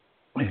happen.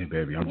 Hey,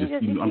 baby, you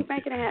keep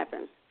making it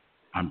happen.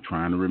 I'm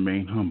trying to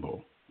remain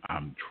humble.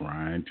 I'm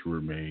trying to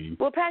remain.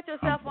 Well, pat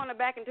yourself on the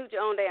back and toot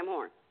your own damn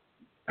horn.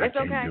 It's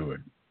okay. I can't do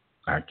it.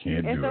 I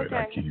can't do it.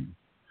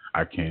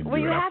 I can't do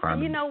it. You have to.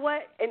 You know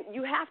what? And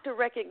you have to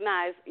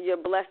recognize your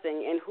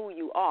blessing in who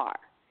you are,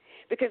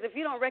 because if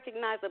you don't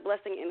recognize the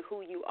blessing in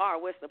who you are,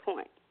 what's the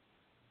point?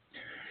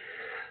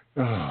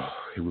 Oh,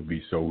 it would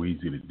be so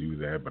easy to do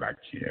that, but I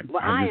can't.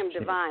 Well, I am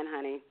divine,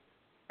 honey.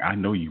 I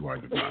know you are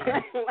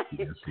divine.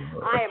 Yes,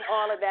 Lord. I am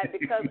all of that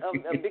because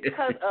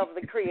of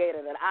the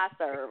Creator that I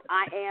serve.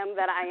 I am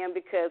that I am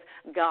because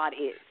God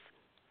is.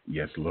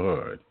 Yes,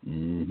 Lord.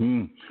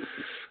 Mm-hmm.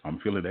 I'm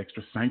feeling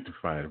extra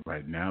sanctified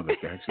right now.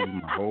 That's actually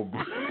my whole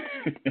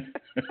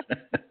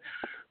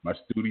my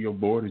studio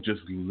board is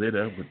just lit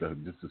up with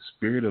the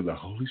spirit of the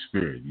Holy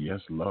Spirit. Yes,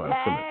 Lord.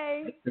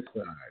 Hey.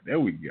 There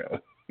we go.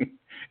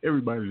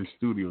 Everybody in the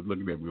studio is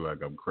looking at me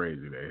like I'm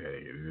crazy.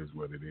 Hey, it is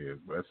what it is.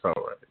 But that's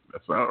all right.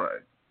 That's all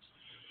right.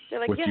 They're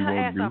like, what get you her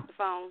won't ass do, off the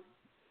phone.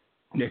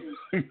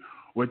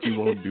 what you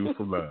won't do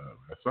for love.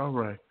 That's all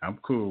right. I'm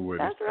cool with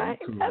That's it. right.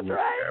 I'm cool That's with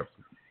right.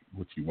 it.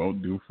 What you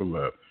won't do for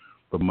love.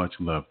 But much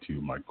love to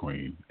you, my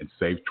queen. And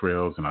safe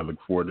trails. And I look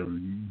forward to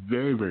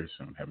very, very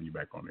soon having you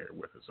back on there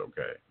with us,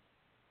 okay?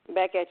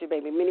 Back at you,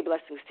 baby. Many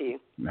blessings to you.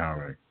 All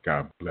right.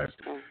 God bless.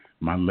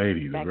 My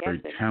lady, the Back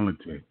very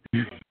talented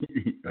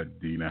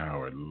Adina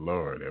Howard.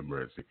 Lord have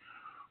mercy.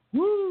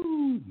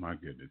 Woo! My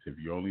goodness. If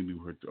you only knew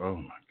her. Oh,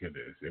 my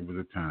goodness. It was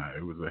a time.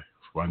 It was a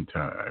fun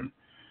time.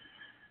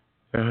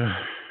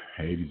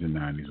 80s and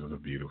 90s was a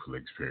beautiful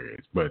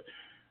experience. But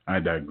I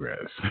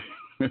digress.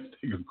 Let's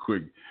take a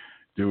quick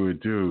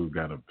do.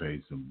 Gotta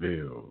pay some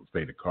bills.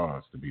 Pay the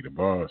cost to be the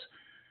boss.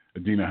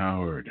 Adina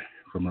Howard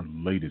from her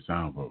latest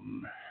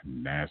album,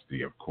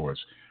 Nasty, of course,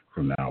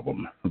 from the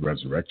album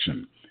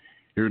Resurrection.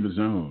 Here in the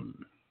zone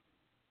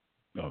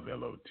of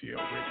LOTL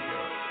Radio.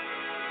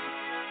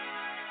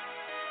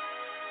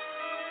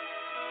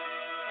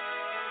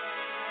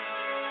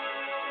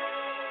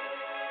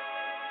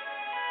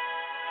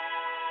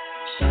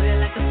 Show you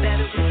like a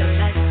battle with the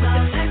lights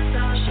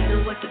off. She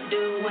know what to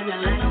do when the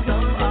lights go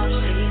off.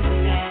 She's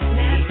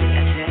nasty,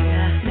 I tell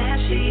ya.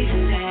 She's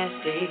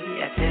nasty,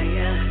 I tell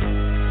ya.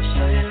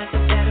 Show you like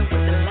a battle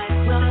with the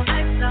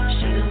lights off.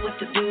 She know what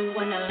to do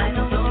when the lights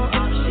go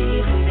off.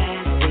 She's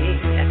nasty,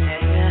 I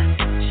tell ya.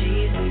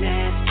 She's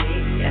nasty,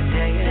 I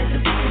tell ya. There's a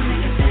people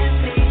make it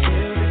nasty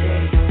till the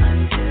day,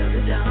 until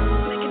the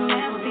dawn. Make it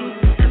nasty,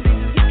 and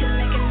baby we can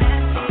make it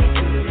nasty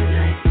through the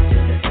night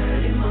till the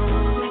early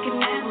morn. Make it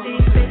nasty,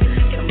 baby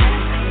make it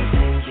nasty.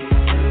 Take you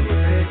to a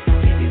crib,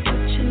 give you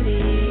what you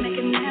need. Make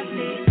it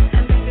nasty,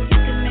 and baby we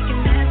can make it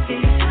nasty.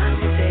 Time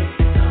of day,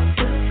 it's all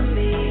good for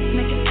me.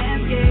 Make it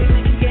nasty,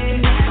 make it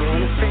gay. I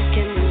want a freak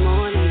in the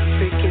morning, a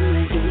freak in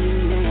the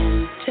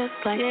evening, just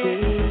like me.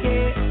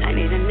 I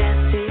need a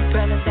nasty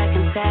brother that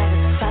can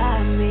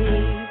satisfy me,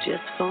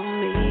 just for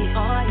me.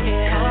 Oh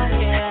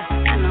yeah.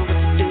 I know what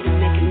to do to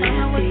make it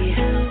nasty.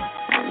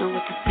 I know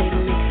what to say to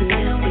make it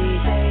nasty.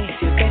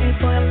 If you're ready,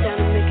 boy, I'm down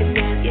to make it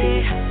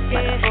nasty.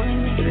 But I only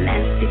make it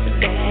nasty for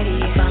daddy.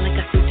 I finally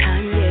got some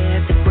time,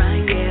 yeah, to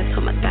grind, yeah.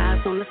 Put my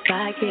guys on the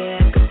side,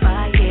 yeah.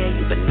 Goodbye, yeah.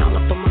 You've been all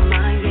up on my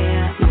mind,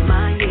 yeah. My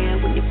mind, yeah.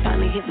 When you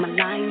finally hit my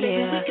line,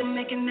 yeah. We can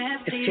make it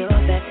nasty. If you're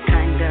that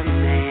kind of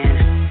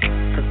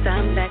man, 'cause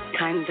I'm that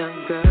kind of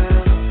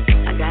girl.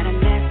 I got a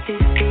nasty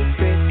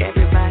secret.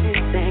 Everybody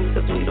sings,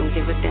 'cause we don't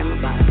give a damn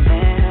about a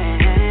thing.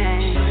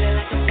 Show you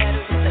like a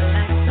battle with the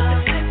lights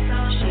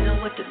off. She know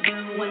what to do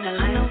when the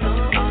lights go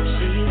off.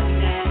 She's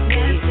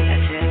nasty, I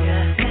tell ya.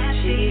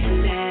 She's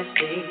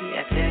nasty,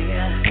 I tell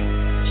ya.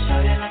 Show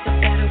you like a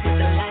battle with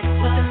the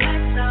lights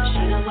off.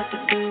 She know what to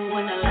do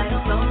when the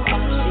lights go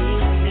off.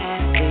 She's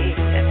nasty,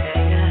 I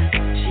tell ya.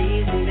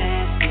 She's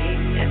nasty,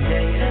 I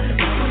tell ya.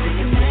 Make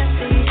it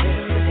nasty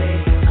till the day,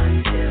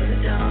 until the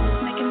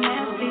dawn. Make it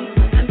nasty,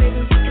 and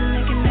baby we can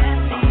make it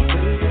nasty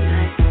through the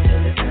night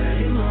till the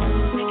early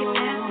morn. Make it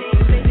nasty,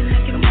 baby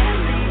make it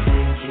nasty.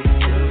 Take you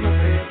to my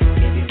crib,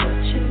 give you what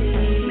you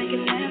need. Make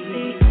it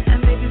nasty, and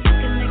baby we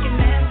can make it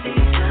nasty.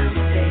 Time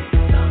of day,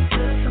 it's all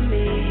good for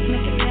me.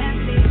 Make it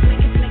nasty,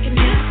 make it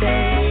nasty.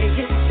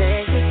 You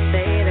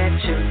say that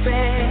you're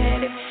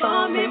ready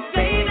for me,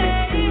 baby.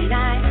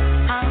 Tonight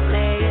I'll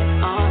lay it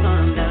all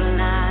on the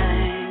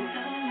line.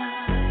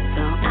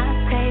 So I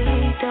say,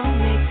 don't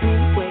make me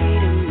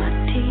wait in my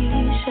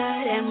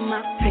t-shirt and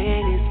my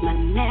panties. My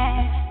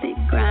nasty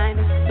grind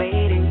is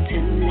waiting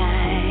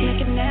tonight.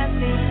 Make it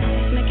nasty,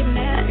 make it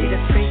nasty. I need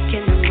a freak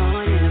in the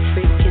morning, a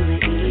freak in the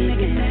evening.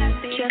 Make it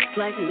nasty, just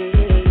like me.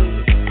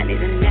 I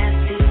need a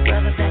nasty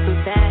brother that can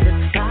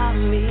satisfy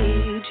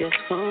me, just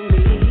for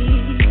me.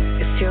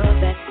 If you're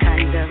that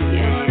kind of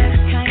man,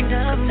 'cause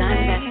I'm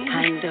that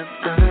kind of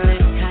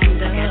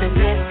I got a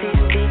nasty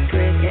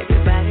secret.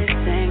 Everybody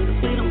sings,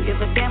 'cause we don't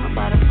give a damn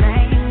about a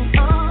thing.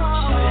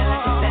 Show you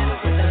like a battle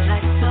with the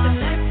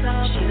lights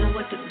off. She know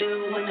what to do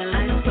when the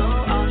lights go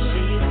off.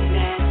 She's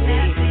nasty,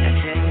 I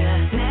tell ya.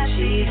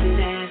 She's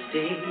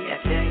nasty, I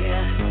tell ya.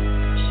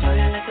 Show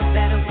you like a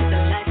battle with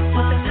the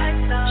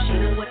lights off. She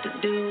know what to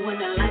do when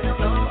the lights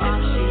go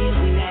off. She's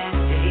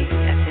nasty,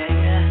 I tell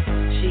ya.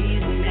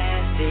 She's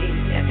nasty,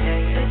 I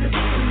tell ya.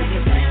 Make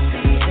it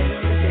nasty till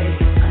the day,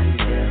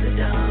 until the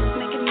dawn.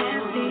 Make it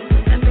nasty,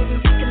 and baby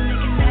we can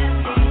make it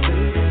nasty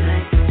through the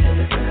night till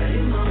the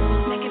early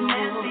morn. Make it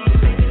nasty,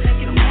 baby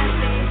make it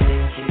nasty.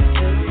 Take you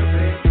to my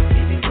crib,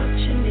 give you what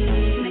you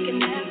need. Make it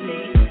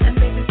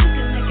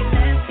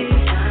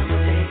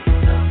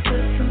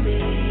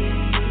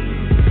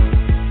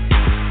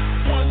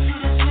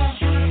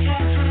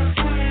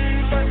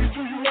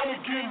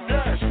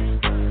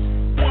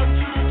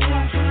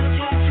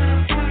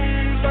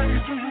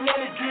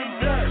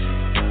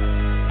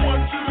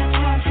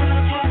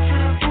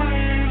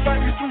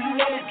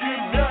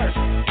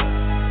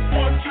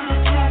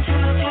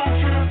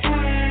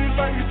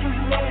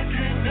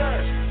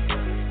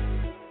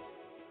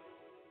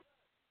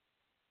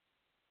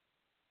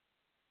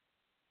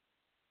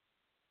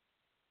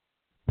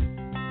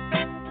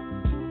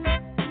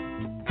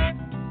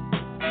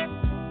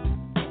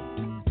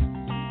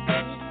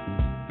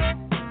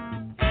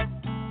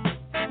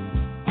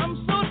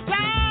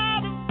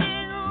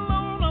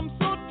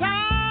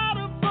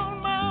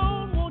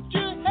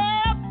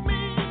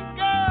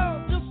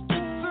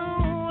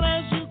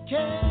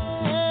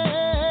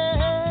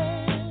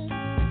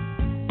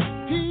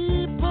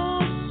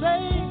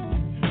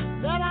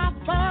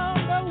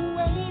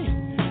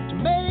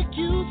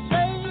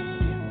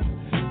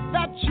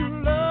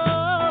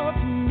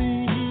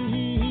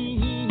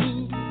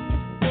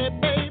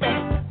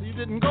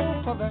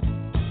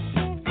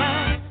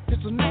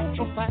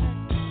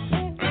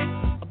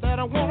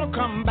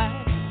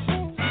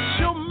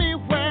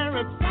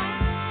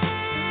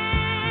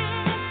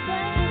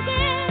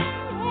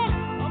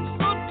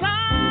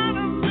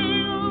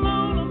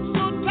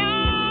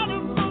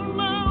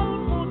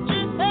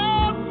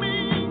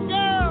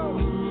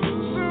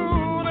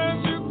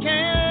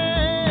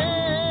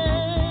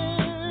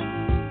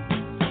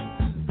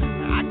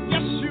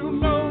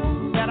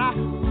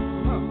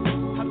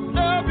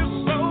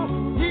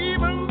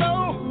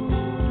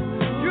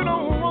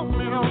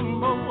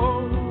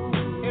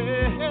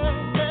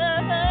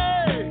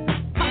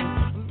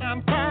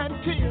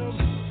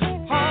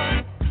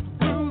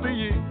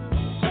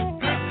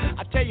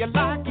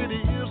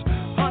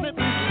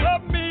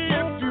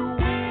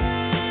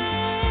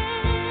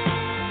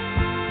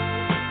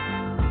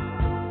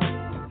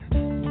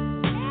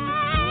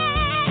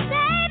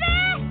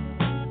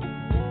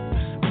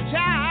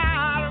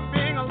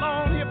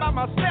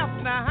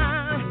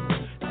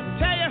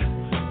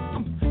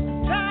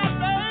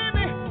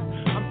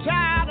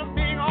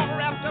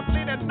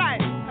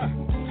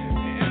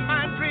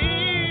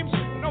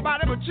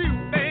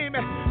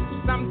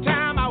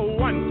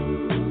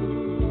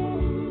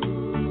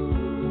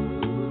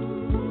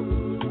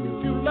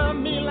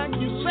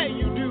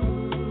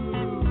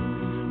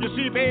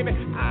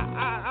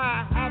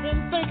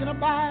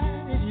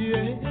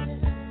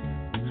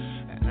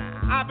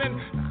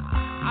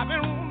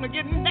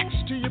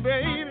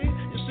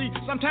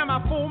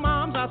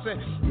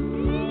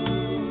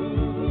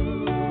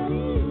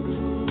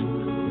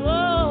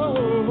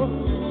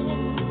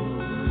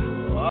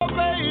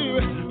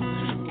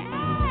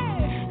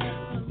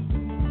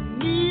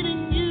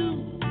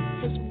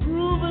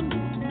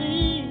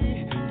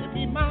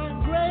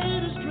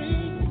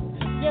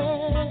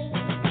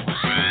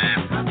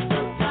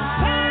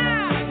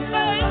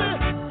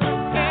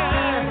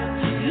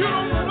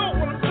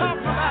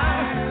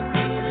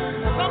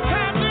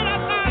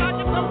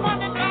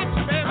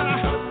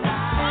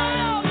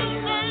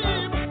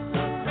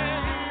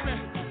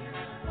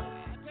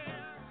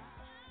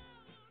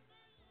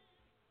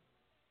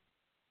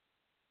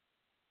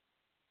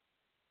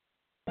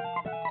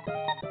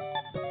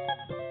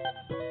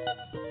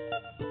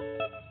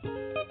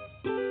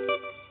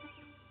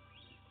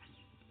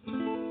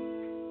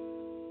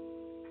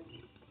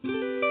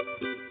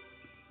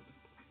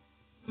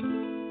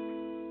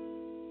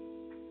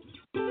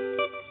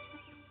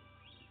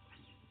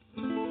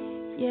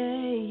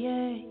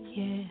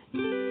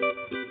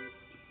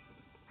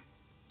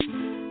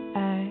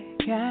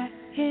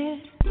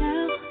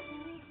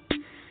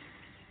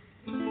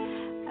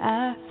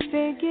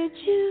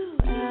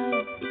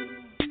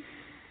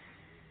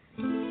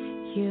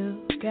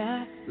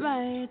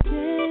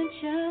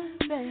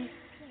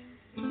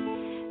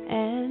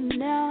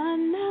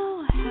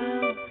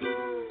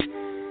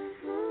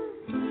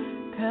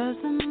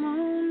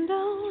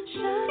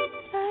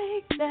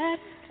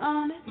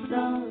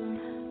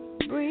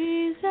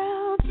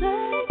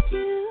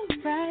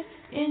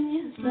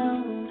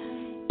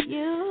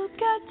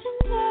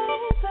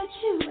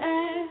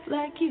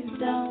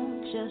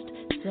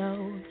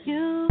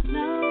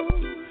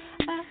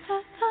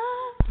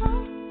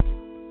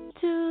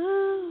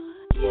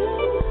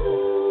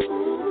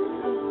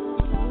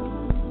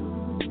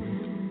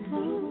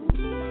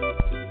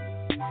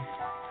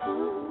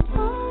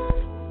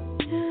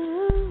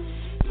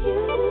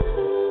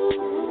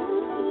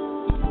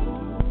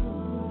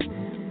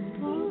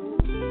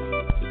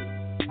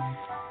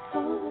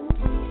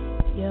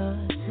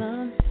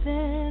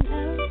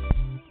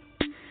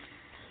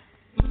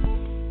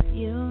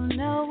You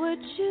know what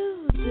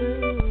you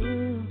do.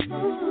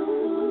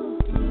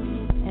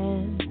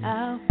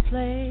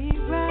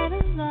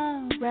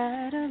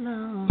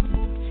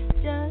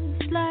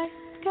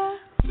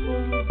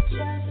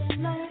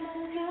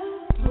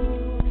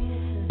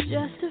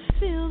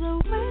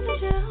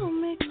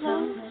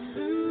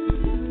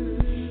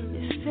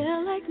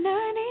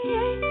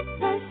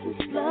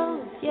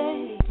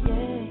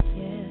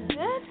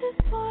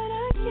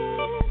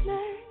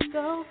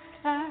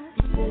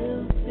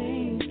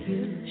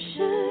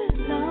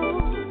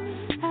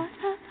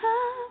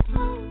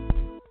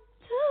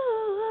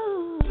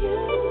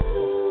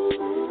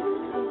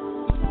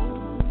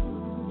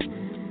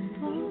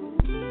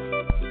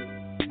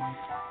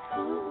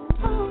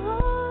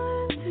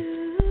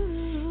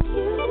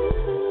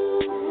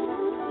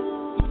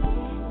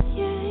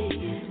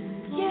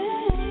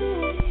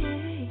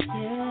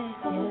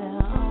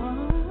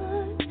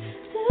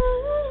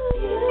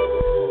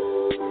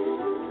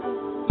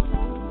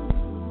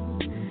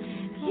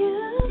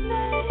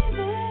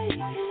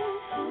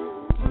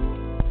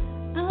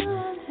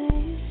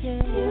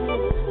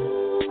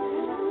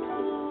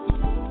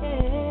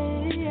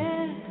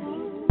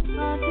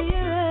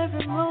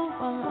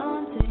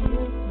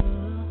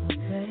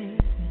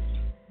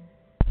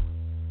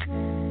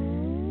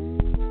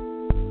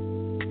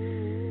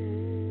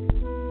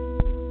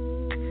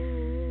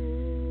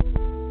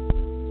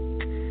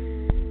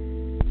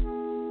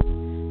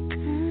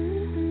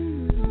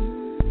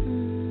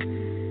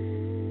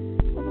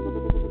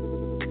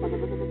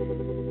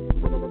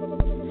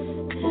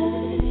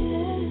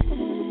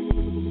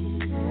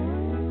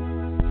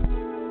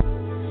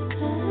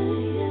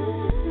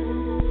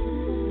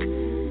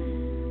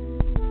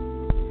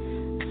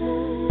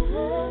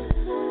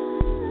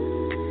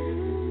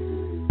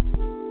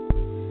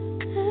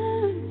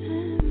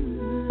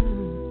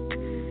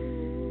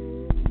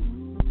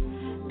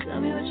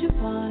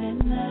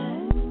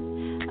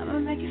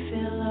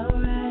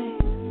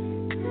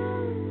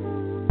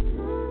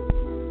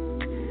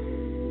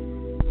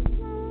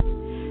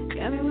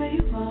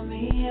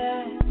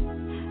 yeah.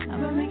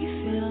 I'ma make you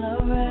feel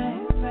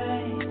alright,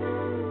 right.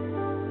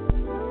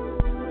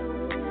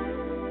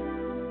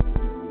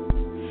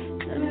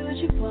 Tell me what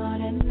you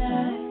want at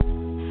night.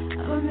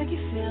 I'ma make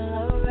you feel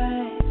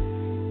alright.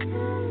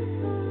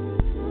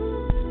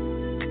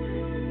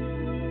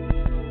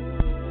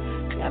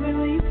 Got me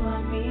where you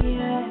want me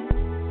at.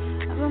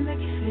 I'ma make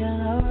you feel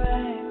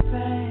alright,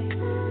 right.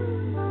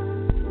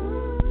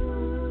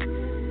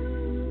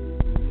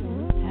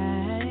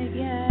 I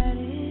got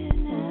it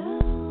now.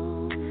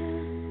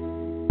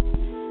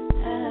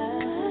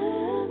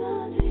 I'm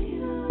onto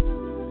you,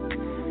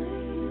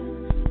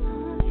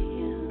 onto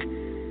you.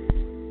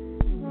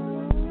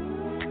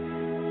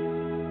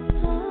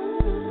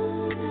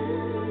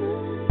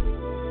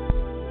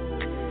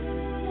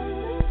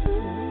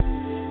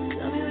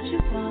 Tell me what you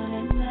want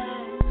at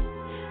night.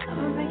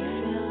 I'ma make you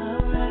feel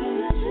alright.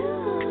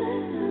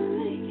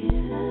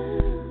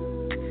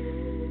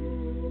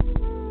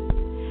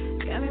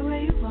 Got me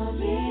where you want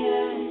me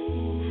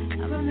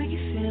at. I'ma make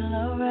you feel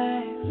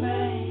alright,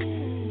 right.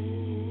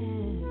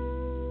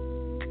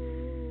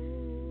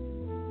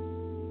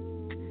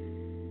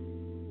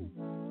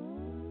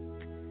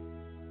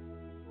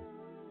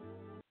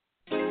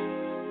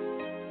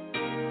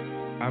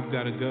 I've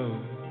gotta go.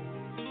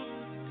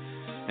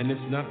 And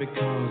it's not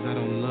because I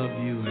don't love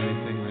you or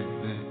anything like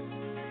that.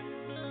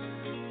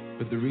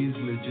 But the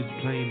reason is just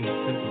plain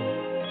and simple.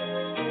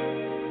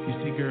 You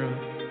see, girl,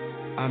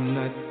 I'm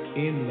not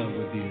in love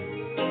with you.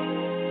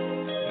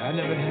 I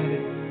never had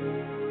it,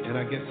 and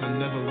I guess I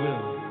never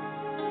will.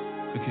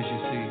 Because you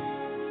see,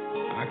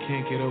 I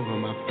can't get over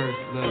my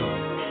first love.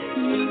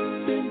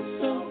 You've been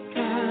so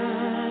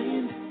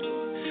kind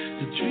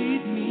to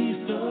treat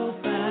me so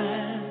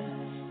fine,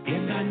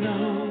 and I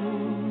know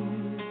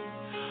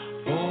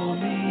for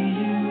me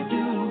you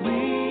do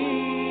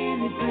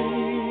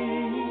anything,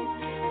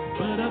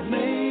 but I've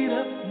made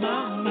up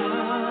my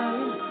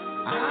mind.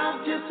 I'm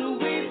just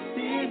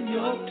wasting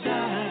your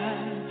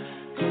time,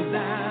 'cause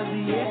I've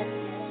yet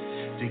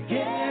to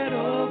get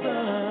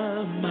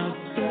over my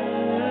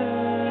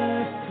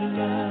first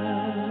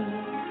love.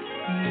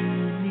 You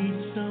need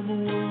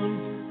someone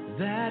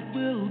that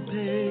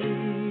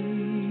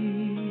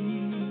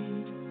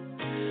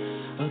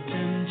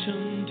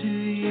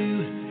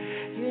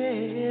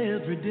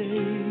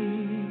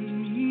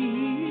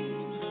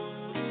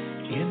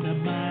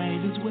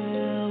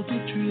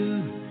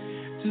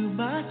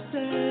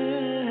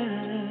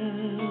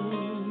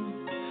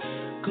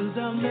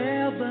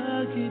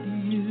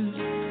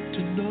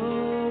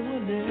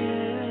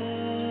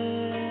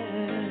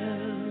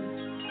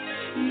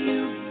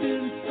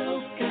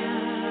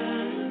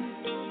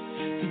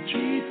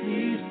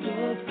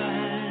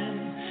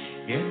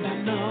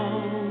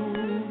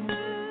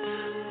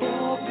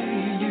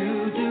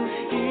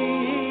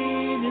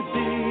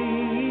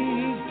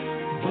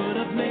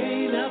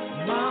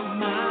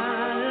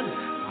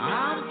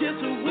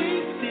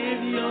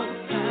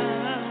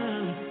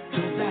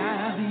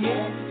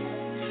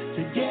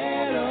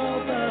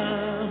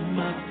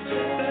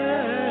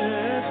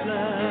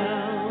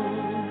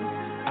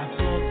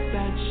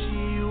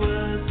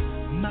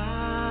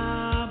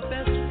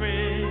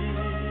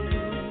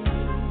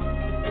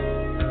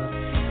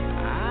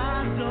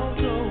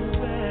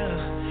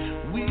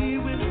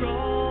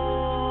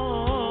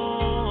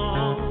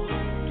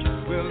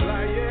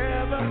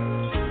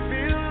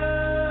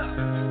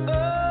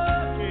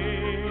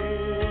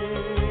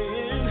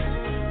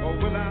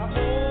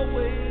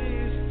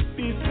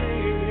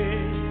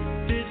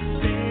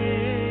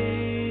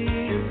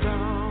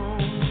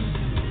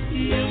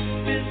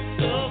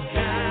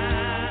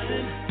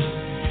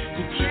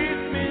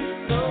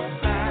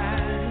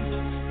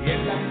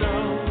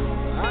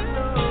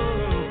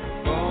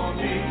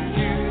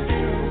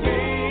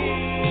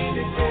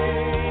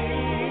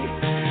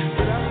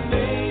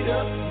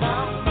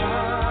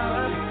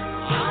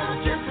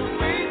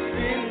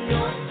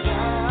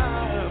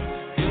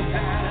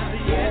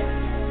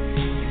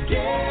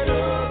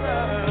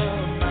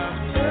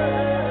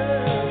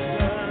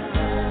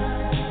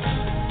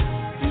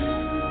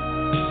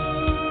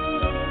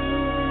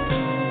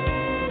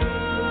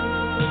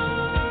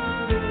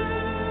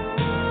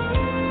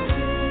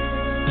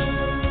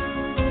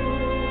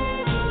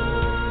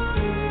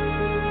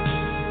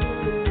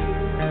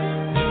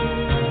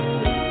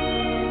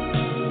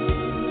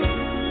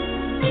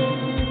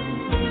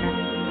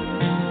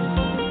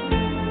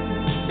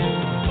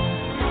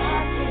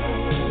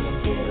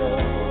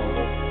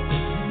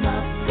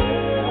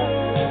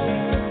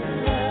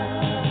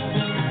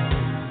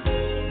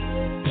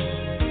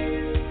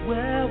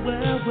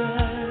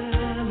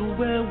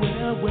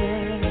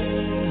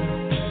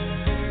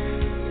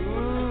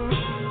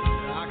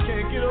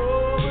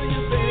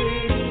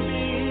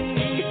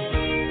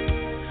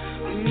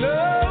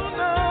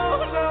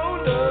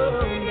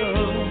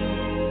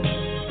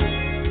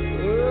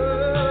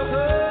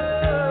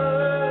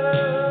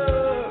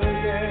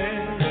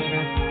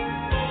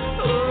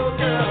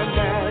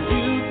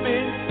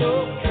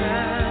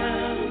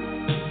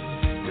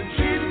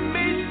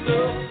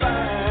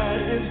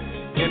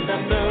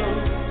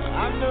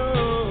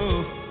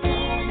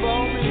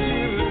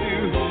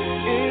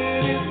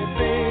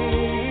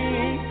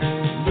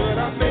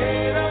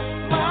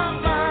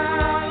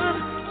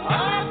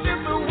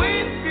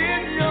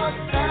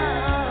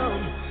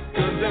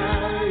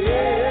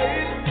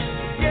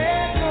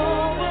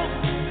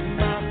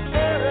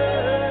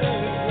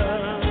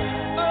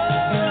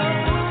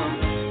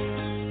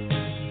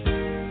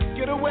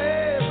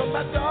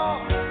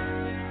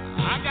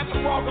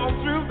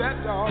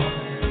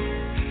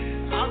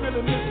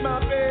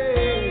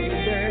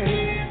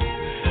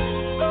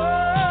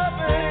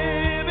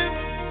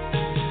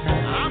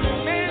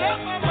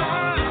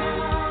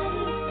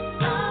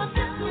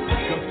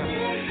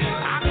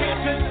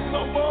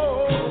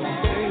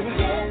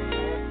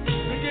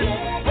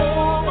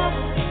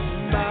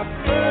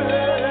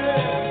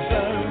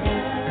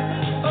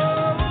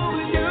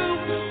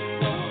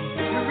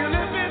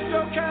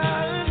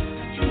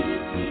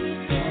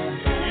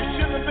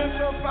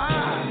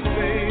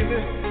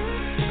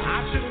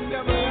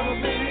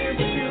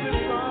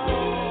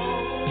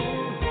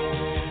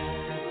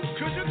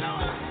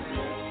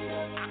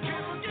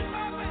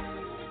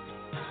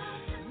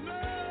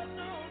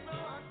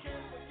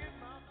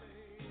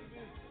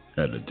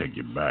Had to take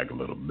you back a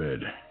little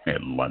bit.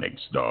 Atlantic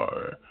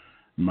Star,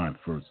 My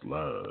First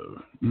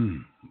Love.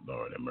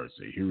 Lord have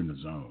mercy. Here in the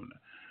zone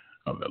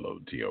of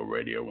LOTL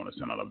Radio, I want to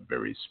send out a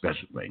very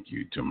special thank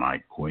you to my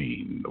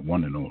queen, the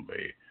one and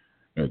only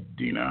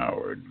Adina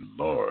Howard.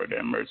 Lord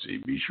have mercy.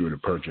 Be sure to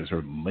purchase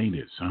her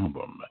latest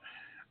album,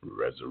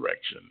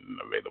 Resurrection,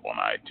 available on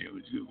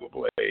iTunes, Google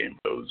Play, and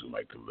those who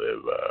like to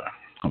live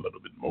a little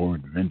bit more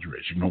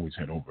adventurous, you can always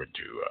head over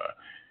to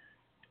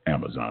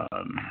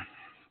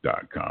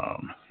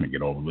Amazon.com and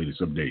get all the latest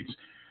updates.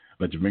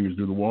 Let your fingers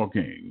do the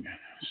walking.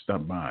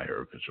 Stop by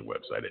her official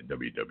website at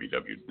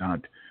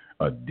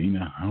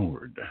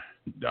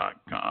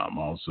www.adinahoward.com.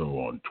 Also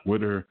on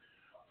Twitter,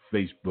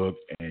 Facebook,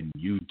 and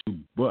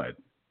YouTube. But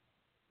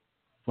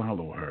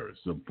follow her,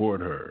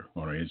 support her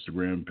on her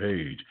Instagram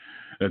page.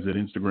 That's at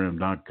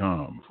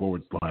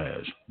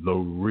Instagram.com/The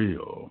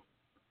Real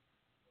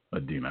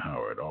Adina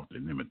Howard,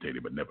 often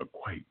imitated but never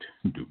quite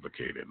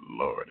duplicated.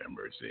 Lord have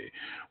mercy.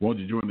 Won't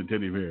you join the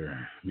teddy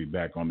bear? Be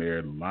back on the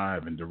air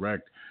live and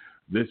direct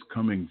this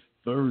coming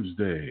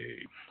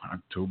Thursday,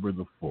 October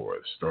the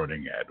 4th,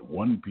 starting at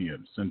 1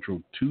 p.m.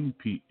 Central, 2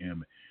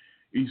 p.m.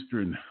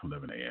 Eastern,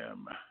 11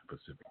 a.m.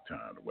 Pacific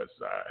Time, the West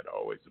Side,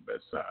 always the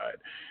best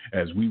side,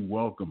 as we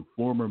welcome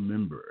former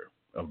member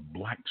of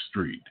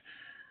Blackstreet,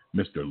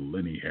 Mr.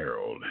 Lenny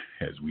Harold,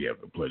 as we have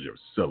the pleasure of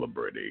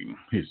celebrating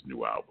his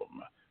new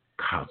album,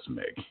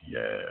 Cosmic.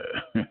 Yeah,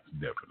 it's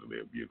definitely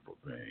a beautiful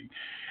thing.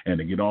 And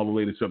to get all the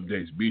latest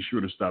updates, be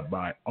sure to stop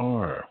by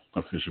our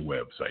official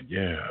website.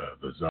 Yeah,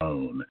 The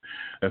Zone.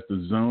 That's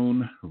The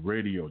Zone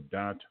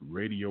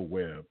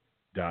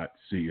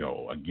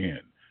Radio.radioweb.co.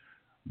 Again,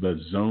 The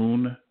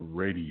Zone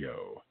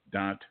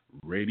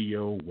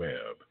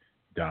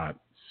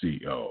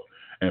Radio.radioweb.co.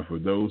 And for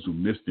those who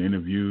missed the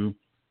interview,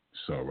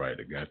 it's all right,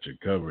 I got you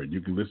covered.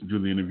 You can listen to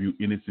the interview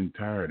in its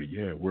entirety.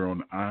 Yeah, we're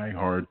on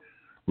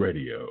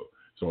iHeartRadio.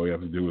 So all you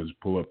have to do is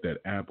pull up that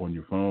app on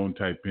your phone,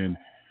 type in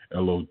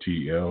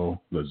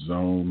LOTL, The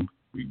Zone.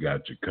 We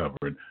got you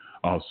covered.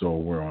 Also,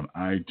 we're on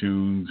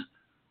iTunes,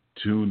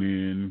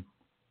 TuneIn,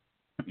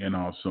 and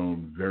also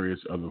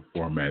various other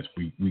formats.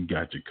 We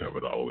got you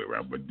covered all the way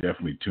around, but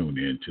definitely tune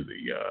in to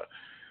the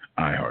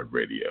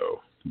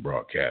iHeartRadio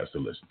broadcast to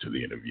listen to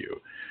the interview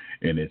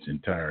in its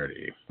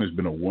entirety. It's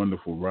been a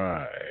wonderful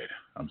ride.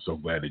 I'm so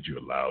glad that you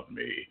allowed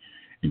me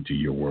into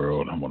your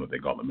world. I want to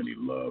thank all the many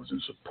loves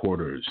and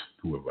supporters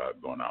who have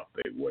gone out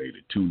their way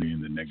to tune in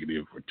the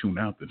negative or tune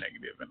out the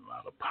negative and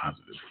allow the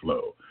positive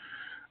flow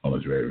on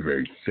this very,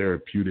 very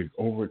therapeutic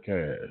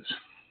overcast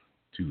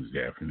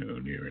Tuesday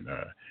afternoon here in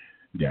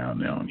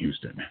downtown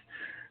Houston.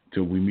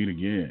 Till we meet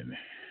again,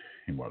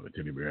 and while the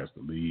teddy bear has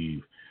to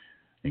leave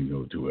and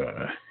go to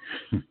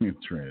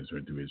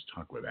transfer to his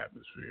chocolate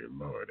atmosphere,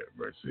 Lord have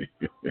mercy.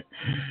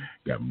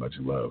 Got much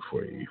love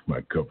for you. My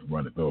cup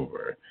runneth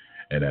over.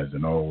 And as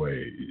in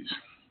always,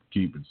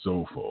 keep it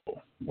soulful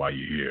while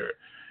you're here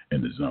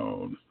in the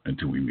zone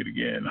until we meet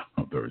again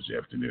on Thursday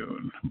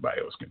afternoon.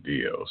 Bios con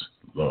Dios.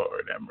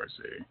 Lord have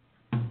mercy.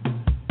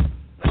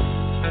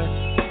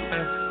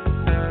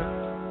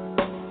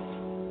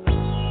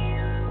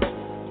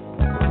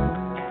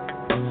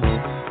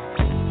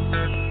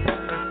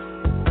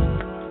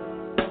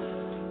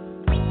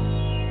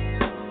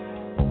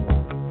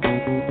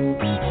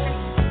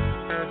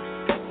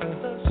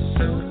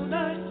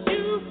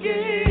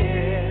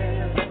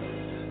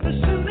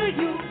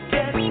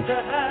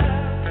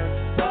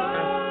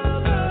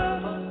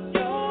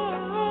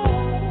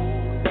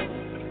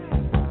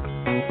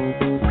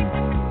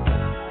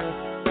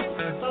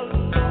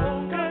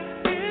 Alone.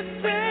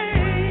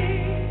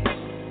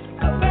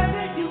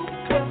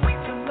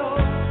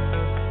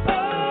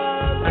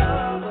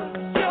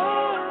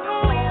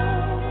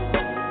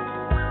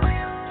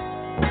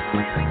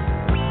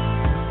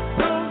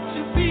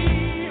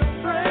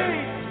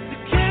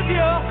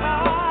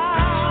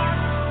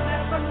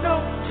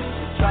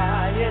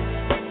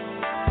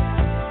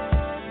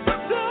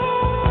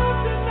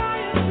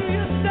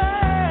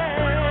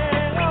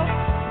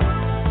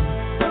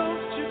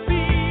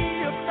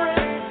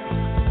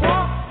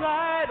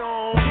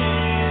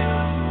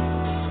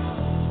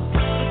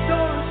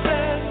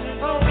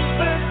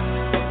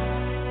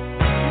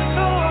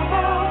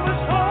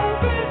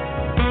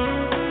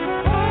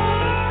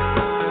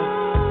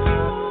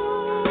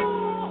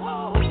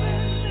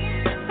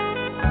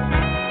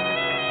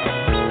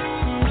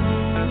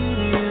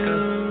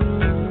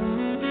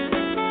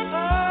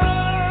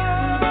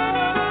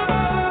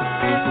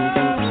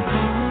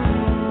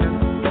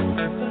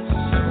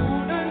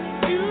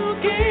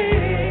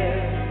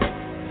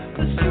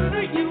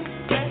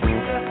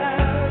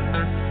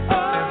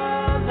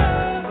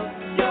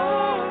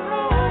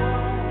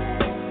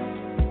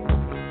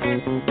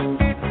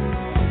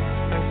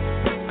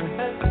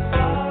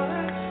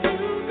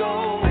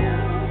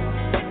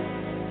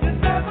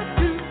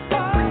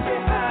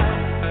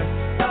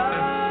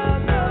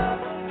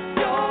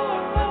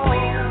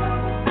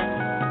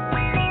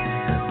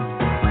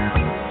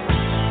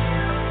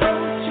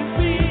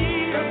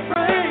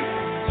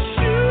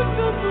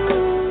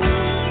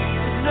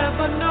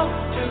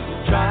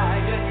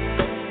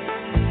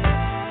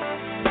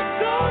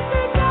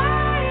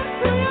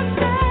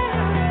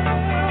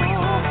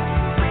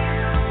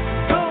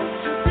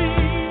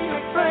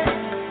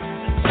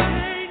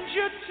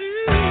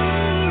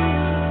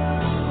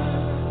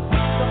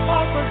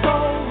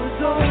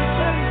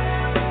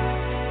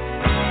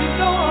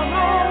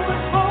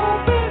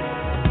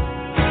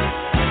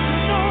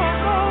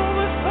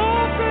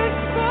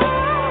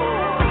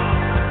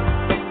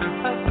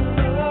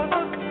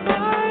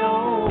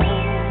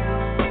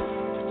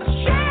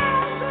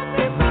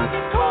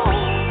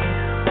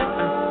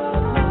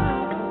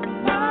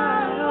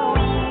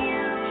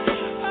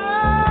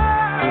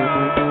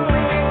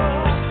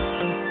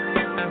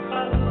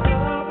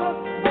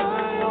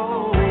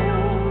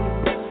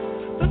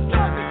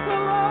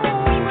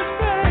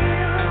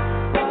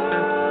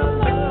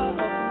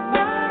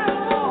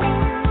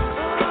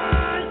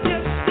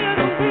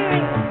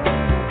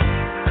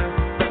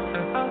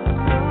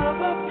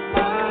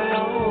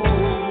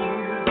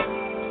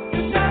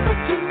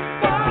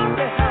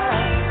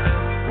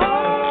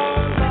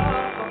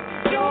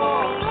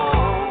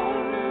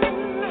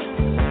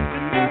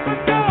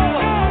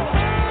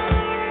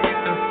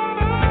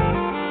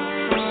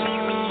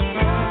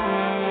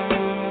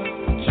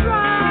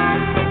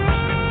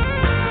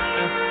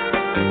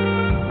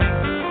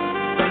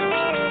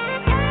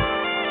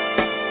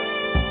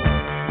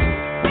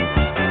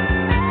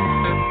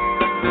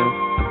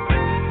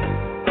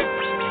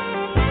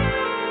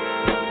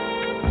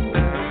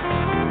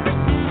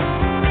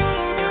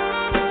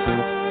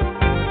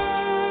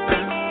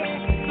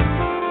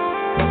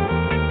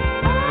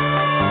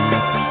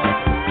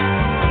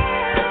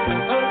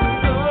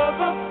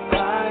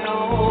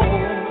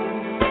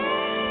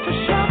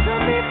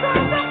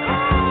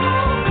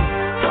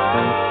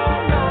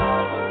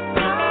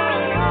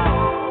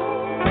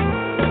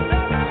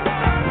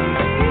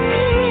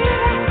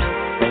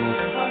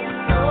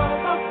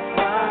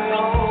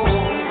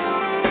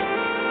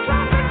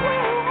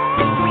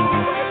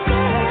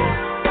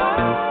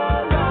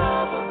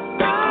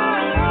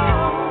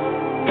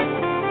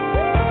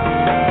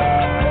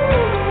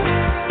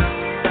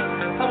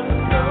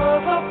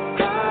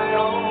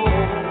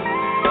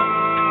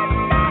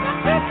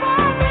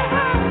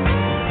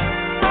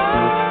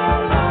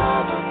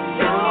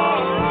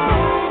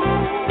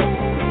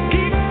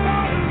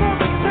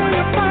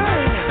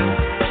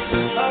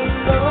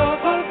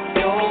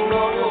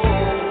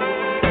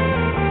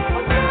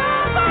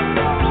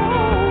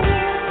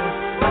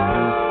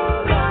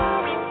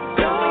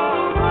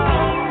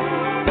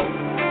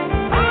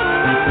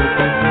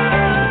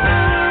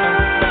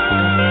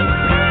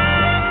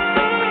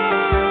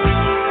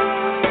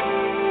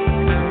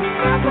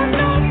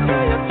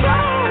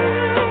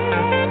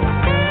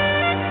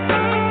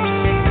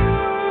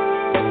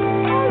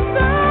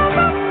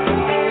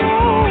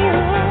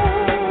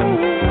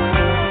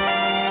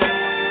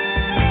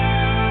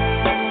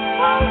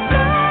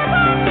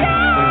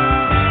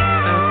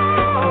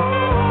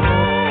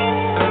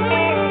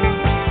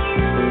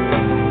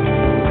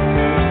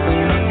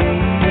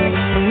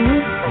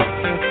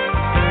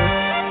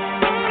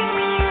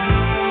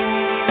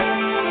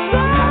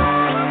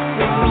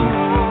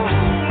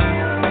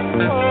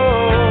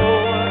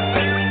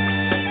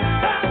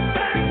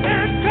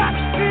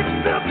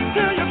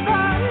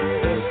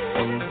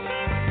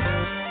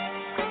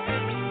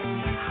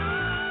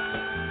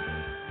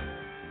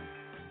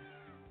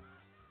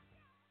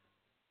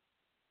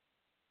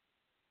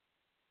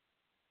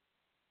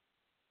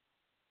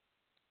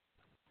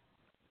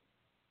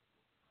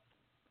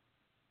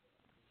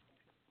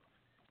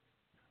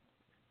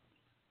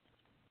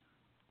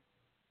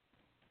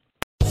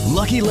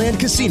 Lucky Land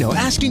Casino,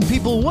 asking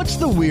people, what's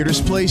the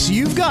weirdest place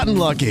you've gotten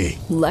lucky?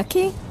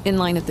 Lucky? In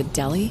line at the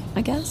deli,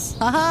 I guess?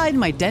 Aha, in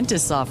my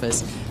dentist's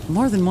office.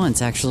 More than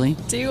once, actually.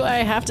 Do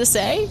I have to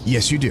say?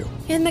 Yes, you do.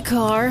 In the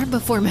car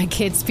before my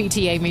kids'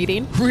 PTA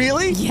meeting.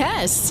 Really?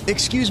 Yes.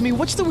 Excuse me,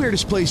 what's the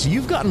weirdest place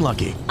you've gotten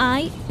lucky?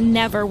 I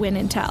never win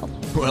and tell.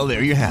 Well,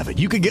 there you have it.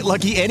 You can get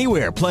lucky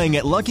anywhere, playing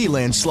at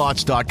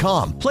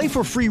LuckyLandSlots.com. Play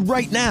for free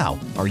right now.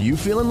 Are you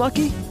feeling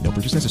lucky? No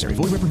purchase necessary.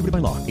 Void where prohibited by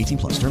law.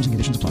 18+. Terms and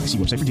conditions apply. See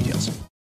website for details.